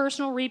indeed a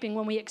personal reaping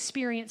when we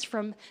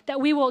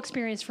will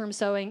experience from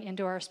sowing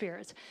into our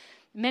spirits.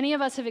 Many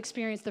of us have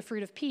experienced the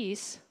fruit of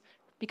peace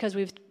because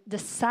we've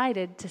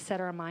decided to set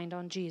our mind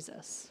on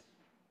Jesus.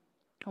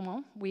 Come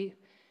on. We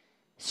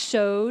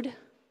sowed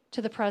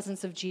to the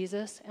presence of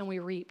Jesus and we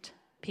reaped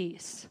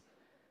peace.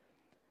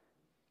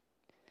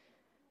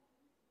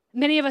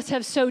 Many of us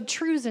have sowed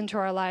truths into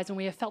our lives and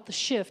we have felt the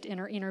shift in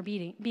our inner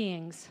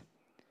beings.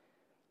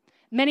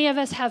 Many of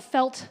us have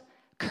felt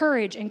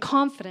courage and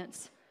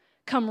confidence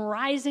come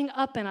rising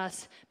up in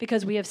us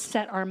because we have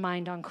set our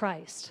mind on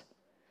Christ.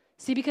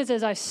 See, because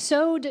as I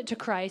sowed to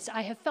Christ,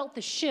 I have felt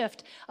the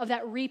shift of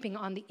that reaping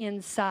on the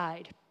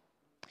inside.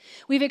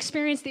 We've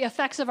experienced the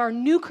effects of our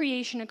new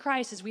creation in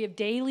Christ as we have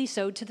daily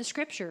sowed to the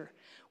Scripture,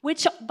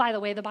 which, by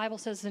the way, the Bible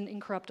says is an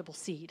incorruptible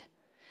seed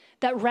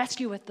that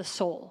rescueth the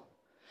soul.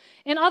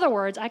 In other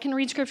words, I can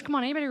read Scripture. Come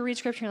on, anybody read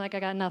Scripture and you're like, I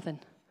got nothing.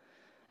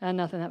 I got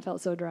nothing. That felt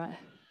so dry.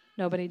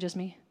 Nobody, just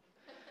me?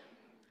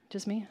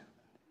 Just me?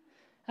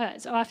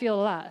 So I feel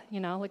a lot,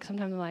 like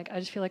sometimes I'm like, I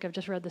just feel like I've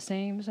just read the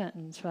same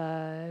sentence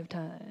 5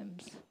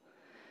 times.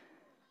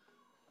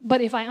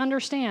 But if I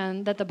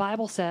understand that the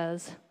Bible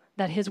says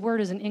that his word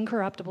is an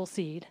incorruptible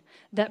seed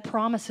that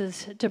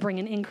promises to bring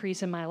an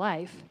increase in my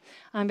life,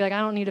 I'm like, I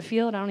don't need to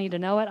feel it. I don't need to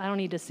know it. I don't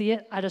need to see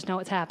it. I just know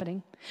it's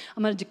happening.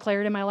 I'm going to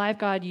declare it in my life.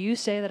 God, you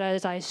say that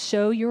as I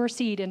sow your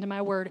seed into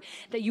my word,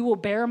 that you will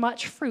bear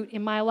much fruit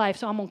in my life.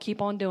 So I'm going to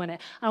keep on doing it.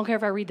 I don't care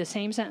if I read the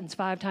same sentence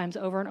 5 times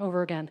over and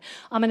over again.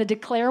 I'm going to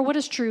declare what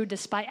is true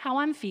despite how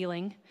I'm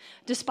feeling,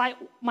 despite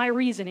my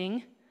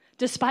reasoning,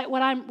 despite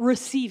what I'm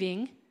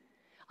receiving.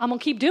 I'm going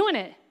to keep doing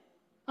it.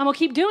 I'm going to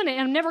keep doing it,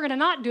 and I'm never going to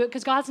not do it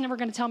because God's never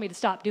going to tell me to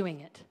stop doing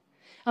it.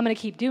 I'm going to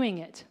keep doing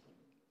it.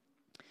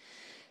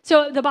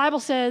 So the Bible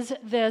says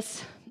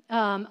this,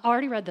 I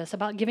already read this,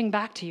 about giving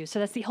back to you. So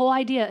that's the whole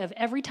idea of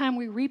every time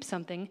we reap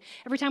something,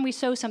 every time we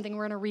sow something,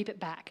 we're going to reap it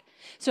back.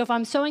 So if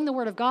I'm sowing the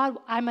word of God,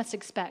 I must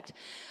expect.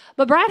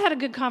 But Brad had a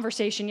good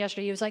conversation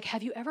yesterday. He was like,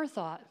 have you ever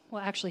thought,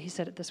 well, actually, he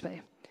said it this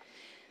way.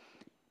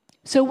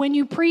 So when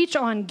you preach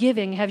on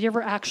giving, have you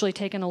ever actually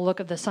taken a look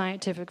at the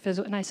scientific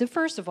physical? And I said,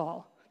 first of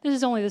all, this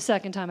is only the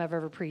second time I've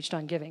ever preached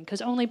on giving,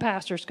 because only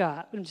Pastor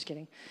Scott, I'm just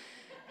kidding.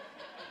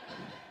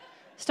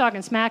 He's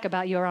talking smack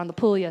about you around the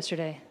pool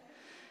yesterday.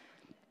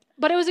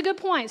 But it was a good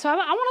point. So I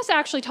want us to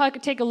actually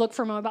take a look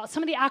for a moment about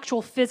some of the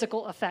actual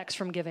physical effects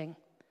from giving.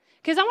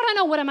 Because I want to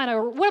know what am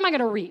I going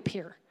to reap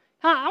here?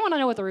 I want to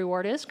know what the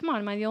reward is. Come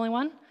on, am I the only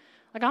one?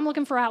 Like, I'm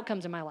looking for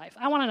outcomes in my life.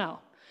 I want to know.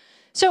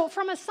 So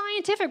from a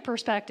scientific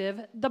perspective,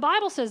 the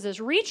Bible says this.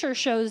 Research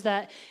shows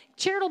that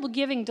charitable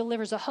giving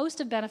delivers a host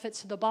of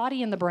benefits to the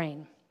body and the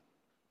brain.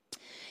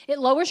 It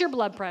lowers your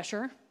blood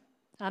pressure.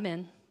 I'm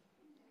in.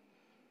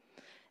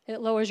 It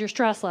lowers your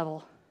stress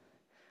level.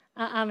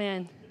 I'm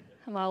in.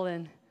 I'm all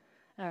in.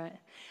 All right.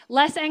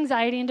 Less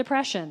anxiety and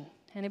depression.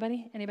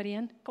 Anybody? Anybody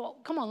in?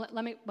 Come on.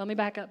 Let me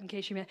back up in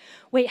case you may.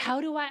 Wait.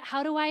 How do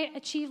I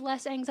achieve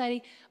less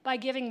anxiety? By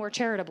giving more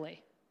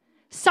charitably.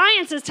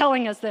 Science is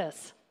telling us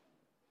this.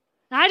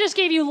 Now, I just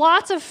gave you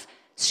lots of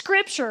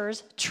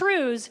scriptures,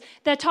 truths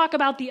that talk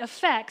about the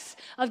effects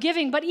of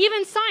giving, but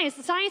even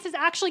the science is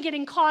actually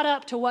getting caught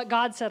up to what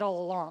God said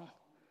all along.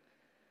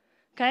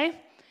 Okay?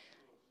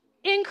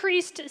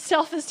 Increased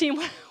self-esteem.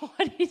 What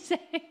did he say?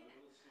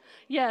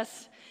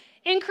 Yes.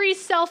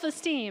 Increased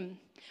self-esteem.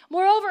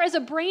 Moreover, as a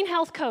brain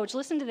health coach,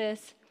 listen to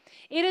this.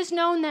 It is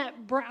known that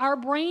our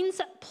brain's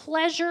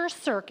pleasure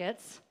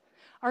circuits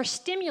are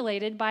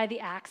stimulated by the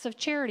acts of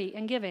charity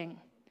and giving.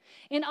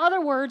 In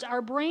other words,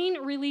 our brain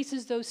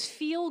releases those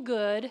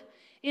feel-good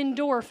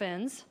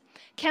endorphins,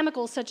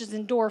 chemicals such as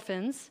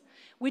endorphins,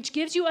 which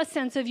gives you a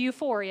sense of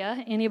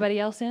euphoria. Anybody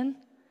else in?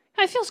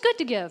 It feels good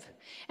to give.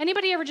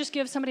 Anybody ever just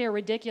give somebody a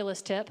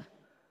ridiculous tip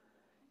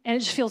and it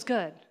just feels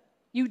good?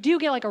 You do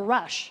get like a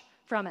rush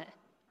from it,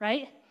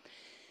 right?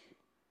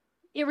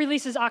 It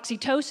releases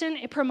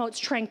oxytocin. It promotes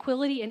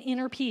tranquility and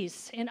inner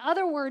peace. In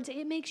other words,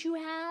 it makes you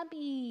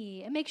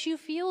happy. It makes you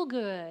feel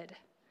good.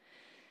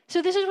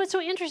 So this is what's so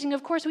interesting.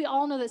 Of course, we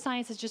all know that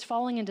science is just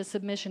falling into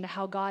submission to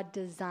how God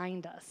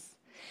designed us.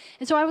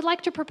 And so I would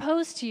like to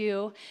propose to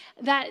you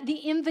that the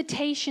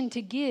invitation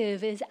to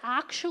give is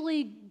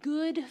actually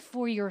good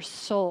for your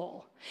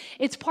soul.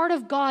 It's part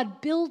of God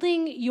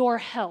building your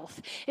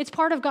health. It's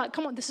part of God.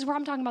 Come on, this is where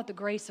I'm talking about the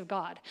grace of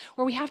God,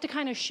 where we have to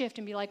kind of shift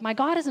and be like, my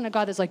God isn't a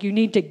God that's like, you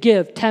need to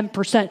give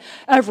 10%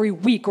 every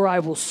week or I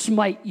will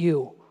smite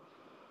you.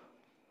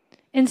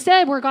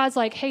 Instead, where God's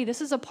like, hey,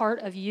 this is a part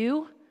of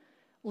you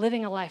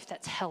living a life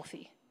that's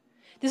healthy.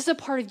 This is a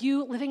part of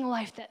you living a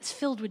life that's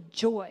filled with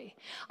joy.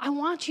 I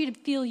want you to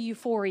feel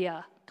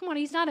euphoria. Come on,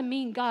 he's not a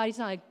mean God. He's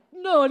not like,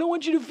 no, I don't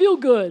want you to feel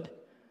good.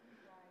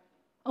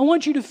 I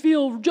want you to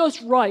feel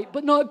just right,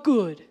 but not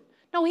good.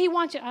 No, he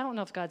wants you. I don't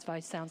know if God's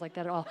voice sounds like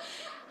that at all.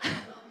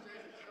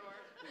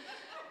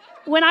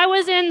 When I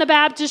was in the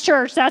Baptist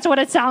church, that's what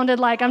it sounded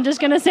like. I'm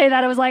just going to say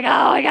that. It was like,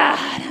 oh my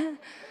God.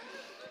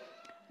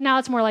 Now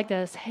it's more like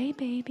this. Hey,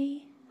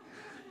 baby.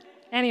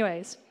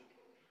 Anyways,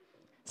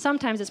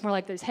 sometimes it's more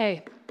like this.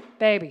 Hey,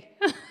 baby.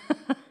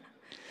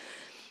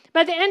 But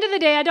at the end of the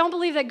day, I don't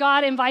believe that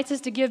God invites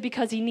us to give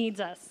because he needs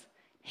us.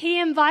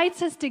 He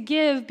invites us to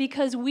give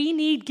because we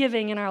need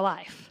giving in our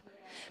life.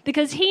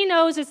 Because he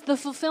knows it's the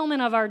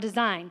fulfillment of our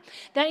design.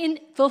 That in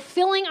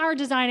fulfilling our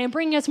design and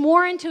bringing us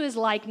more into his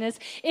likeness,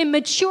 in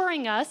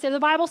maturing us, the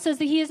Bible says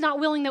that he is not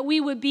willing that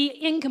we would be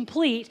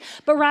incomplete,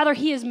 but rather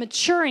he is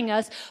maturing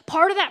us.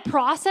 Part of that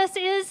process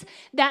is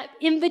that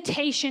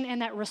invitation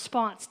and that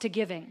response to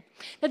giving.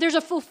 That there's a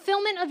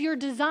fulfillment of your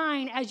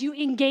design as you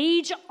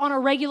engage on a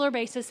regular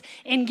basis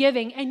in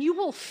giving, and you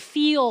will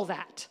feel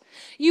that.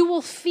 You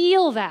will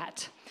feel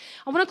that.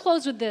 I want to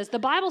close with this. The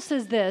Bible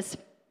says this,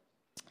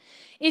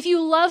 if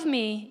you love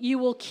me, you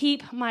will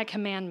keep my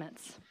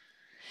commandments.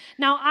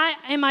 Now,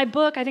 in my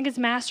book, I think it's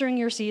Mastering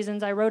Your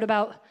Seasons, I wrote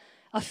about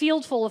a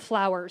field full of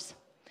flowers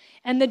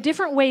and the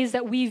different ways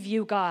that we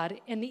view God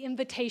and the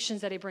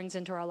invitations that he brings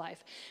into our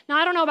life. Now,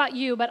 I don't know about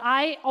you, but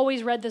I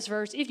always read this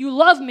verse, if you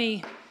love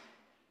me,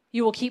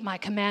 you will keep my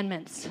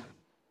commandments.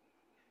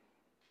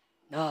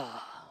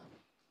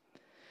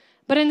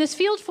 But in this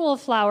field full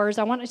of flowers,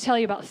 I want to tell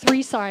you about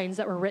 3 signs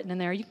that were written in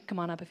there. You can come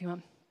on up if you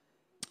want.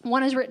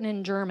 One is written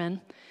in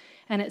German,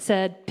 and it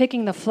said,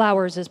 picking the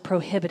flowers is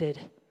prohibited.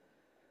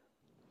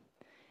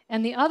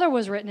 And the other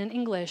was written in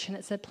English, and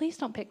it said, please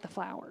don't pick the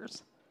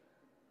flowers.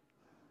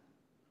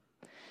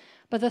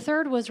 But the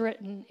third was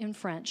written in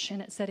French,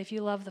 and it said, if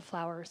you love the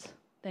flowers,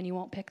 then you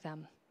won't pick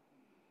them.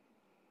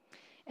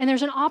 And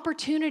there's an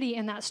opportunity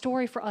in that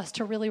story for us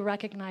to really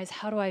recognize,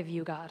 how do I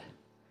view God?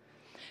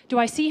 Do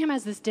I see him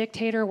as this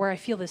dictator where I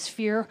feel this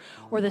fear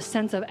or this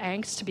sense of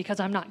angst because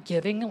I'm not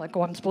giving, like,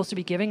 oh, I'm supposed to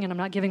be giving and I'm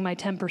not giving my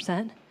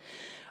 10%?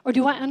 Or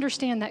do I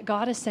understand that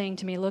God is saying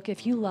to me, look,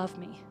 if you love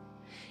me,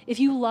 if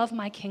you love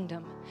my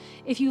kingdom,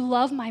 if you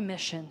love my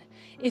mission,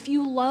 if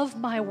you love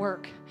my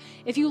work,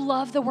 if you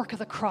love the work of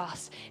the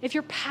cross, if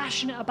you're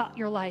passionate about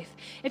your life,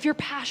 if you're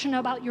passionate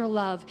about your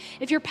love,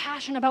 if you're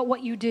passionate about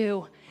what you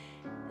do,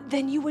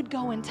 then you would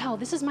go and tell.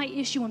 This is my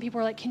issue when people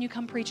are like, can you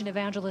come preach an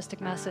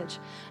evangelistic message?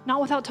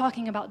 Not without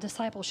talking about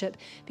discipleship.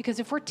 Because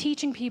if we're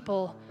teaching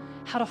people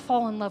how to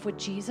fall in love with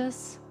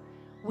Jesus,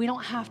 we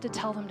don't have to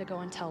tell them to go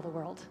and tell the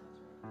world.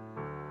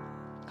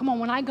 Come on,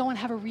 when I go and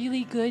have a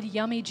really good,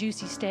 yummy,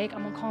 juicy steak,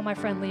 I'm going to call my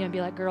friend Leah and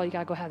be like, girl, you got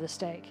to go have this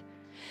steak.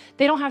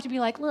 They don't have to be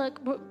like, look,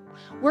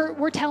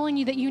 we're telling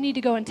you that you need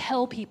to go and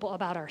tell people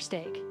about our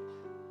steak.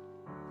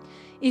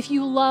 If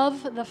you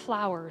love the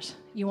flowers,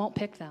 you won't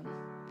pick them.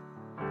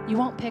 You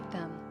won't pick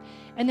them.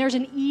 And there's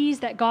an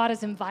ease that God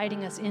is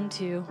inviting us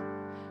into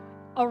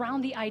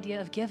around the idea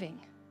of giving.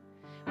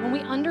 When we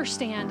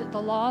understand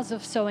the laws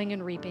of sowing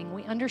and reaping,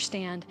 we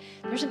understand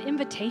there's an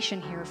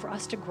invitation here for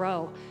us to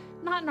grow.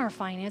 Not in our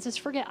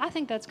finances. I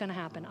think that's going to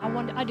happen.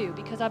 I do,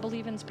 because I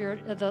believe in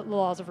the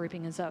laws of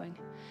reaping and sowing.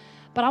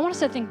 But I want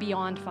us to think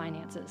beyond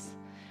finances.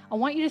 I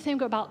want you to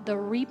think about the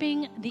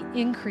reaping, the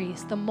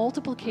increase, the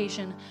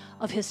multiplication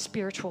of his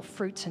spiritual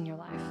fruits in your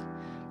life.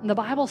 And the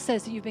Bible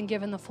says that you've been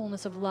given the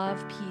fullness of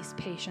love, peace,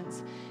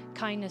 patience,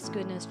 kindness,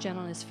 goodness,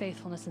 gentleness,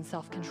 faithfulness, and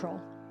self-control.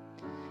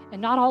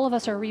 And not all of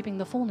us are reaping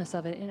the fullness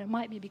of it, and it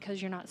might be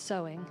because you're not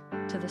sowing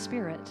to the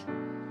Spirit.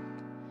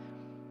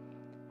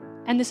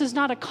 And this is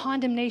not a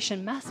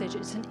condemnation message,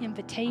 it's an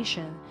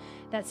invitation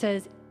that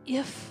says,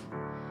 if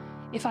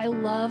I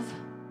love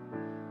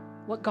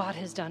what God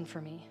has done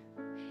for me,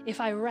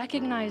 if I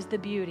recognize the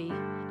beauty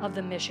of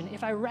the mission,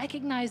 if I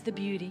recognize the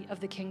beauty of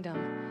the kingdom,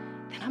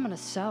 then I'm going to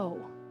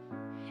sow.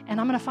 And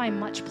I'm going to find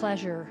much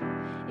pleasure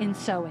in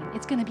sowing.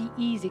 It's going to be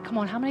easy. Come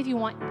on, how many of you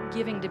want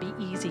giving to be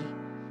easy?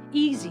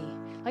 Easy.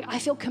 Like, I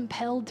feel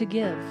compelled to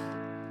give.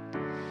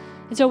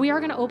 And so we are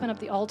going to open up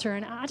the altar,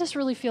 and I just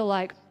really feel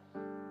like,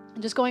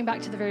 just going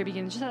back to the very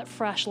beginning, just that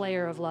fresh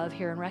layer of love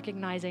here and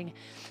recognizing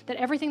that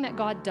everything that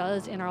God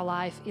does in our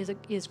life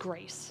is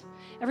grace.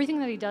 Everything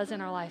that he does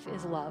in our life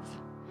is love.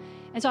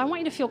 And so I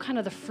want you to feel kind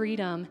of the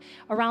freedom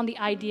around the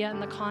idea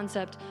and the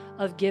concept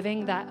of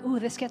giving that,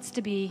 this gets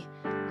to be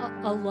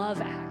a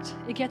love act.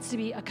 It gets to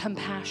be a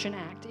compassion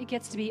act. It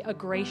gets to be a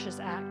gracious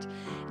act.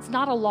 It's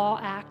not a law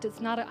act.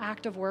 It's not an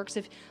act of works.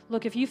 If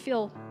you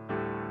feel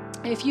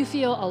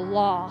a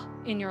law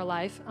in your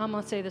life, I'm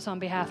going to say this on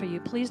behalf of you,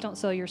 please don't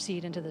sow your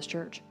seed into this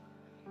church.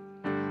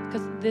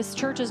 Because this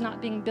church is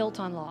not being built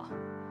on law.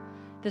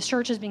 This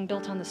church is being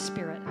built on the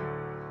Spirit.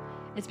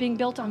 It's being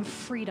built on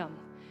freedom.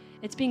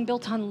 It's being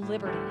built on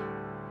liberty.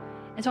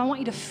 And so I want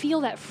you to feel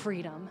that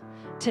freedom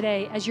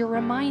today as you're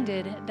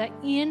reminded that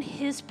in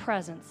His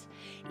presence,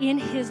 in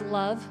His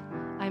love,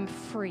 I'm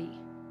free.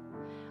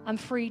 I'm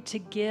free to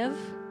give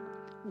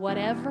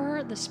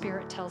whatever the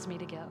Spirit tells me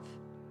to give.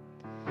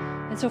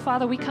 And so,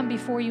 Father, we come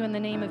before you in the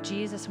name of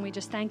Jesus, and we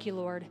just thank you,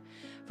 Lord,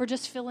 for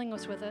just filling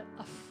us with a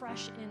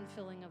fresh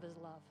infilling of His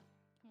love.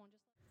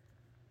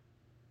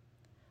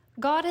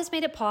 God has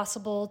made it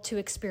possible to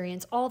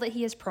experience all that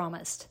He has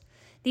promised.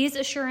 These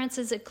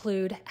assurances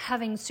include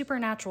having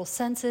supernatural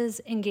senses,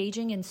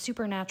 engaging in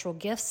supernatural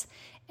gifts,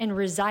 and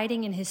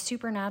residing in His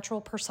supernatural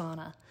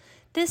persona.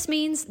 This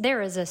means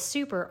there is a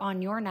super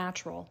on your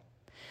natural.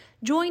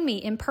 Join me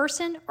in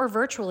person or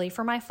virtually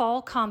for my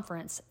fall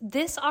conference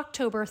this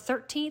October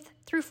 13th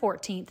through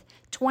 14th,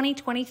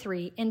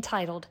 2023,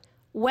 entitled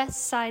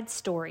West Side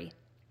Story.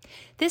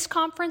 This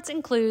conference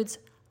includes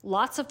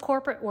lots of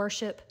corporate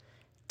worship,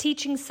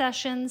 teaching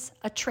sessions,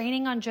 a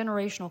training on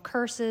generational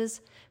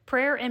curses,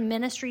 prayer and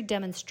ministry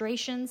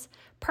demonstrations,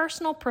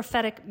 personal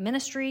prophetic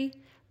ministry,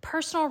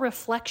 personal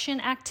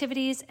reflection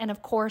activities, and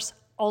of course,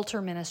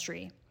 altar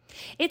ministry.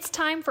 It's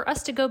time for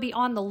us to go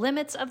beyond the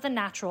limits of the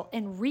natural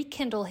and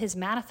rekindle His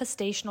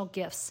manifestational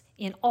gifts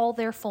in all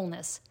their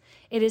fullness.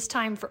 It is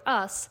time for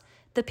us,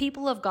 the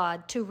people of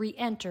God, to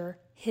re-enter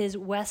His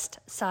West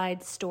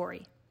Side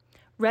Story.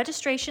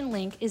 Registration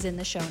link is in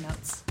the show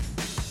notes.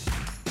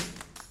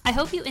 I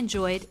hope you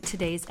enjoyed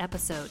today's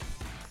episode.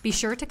 Be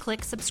sure to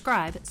click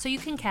subscribe so you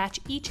can catch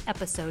each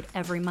episode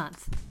every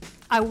month.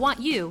 I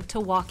want you to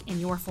walk in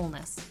your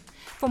fullness.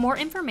 For more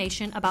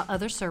information about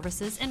other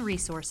services and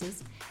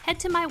resources, head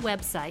to my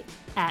website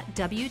at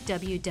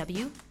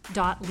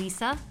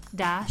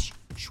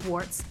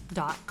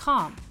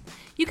www.lisa-schwartz.com.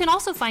 You can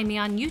also find me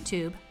on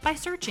YouTube by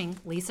searching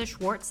Lisa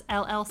Schwartz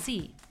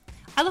LLC.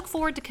 I look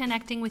forward to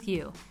connecting with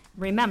you.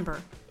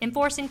 Remember,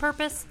 enforcing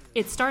purpose,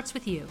 it starts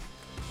with you.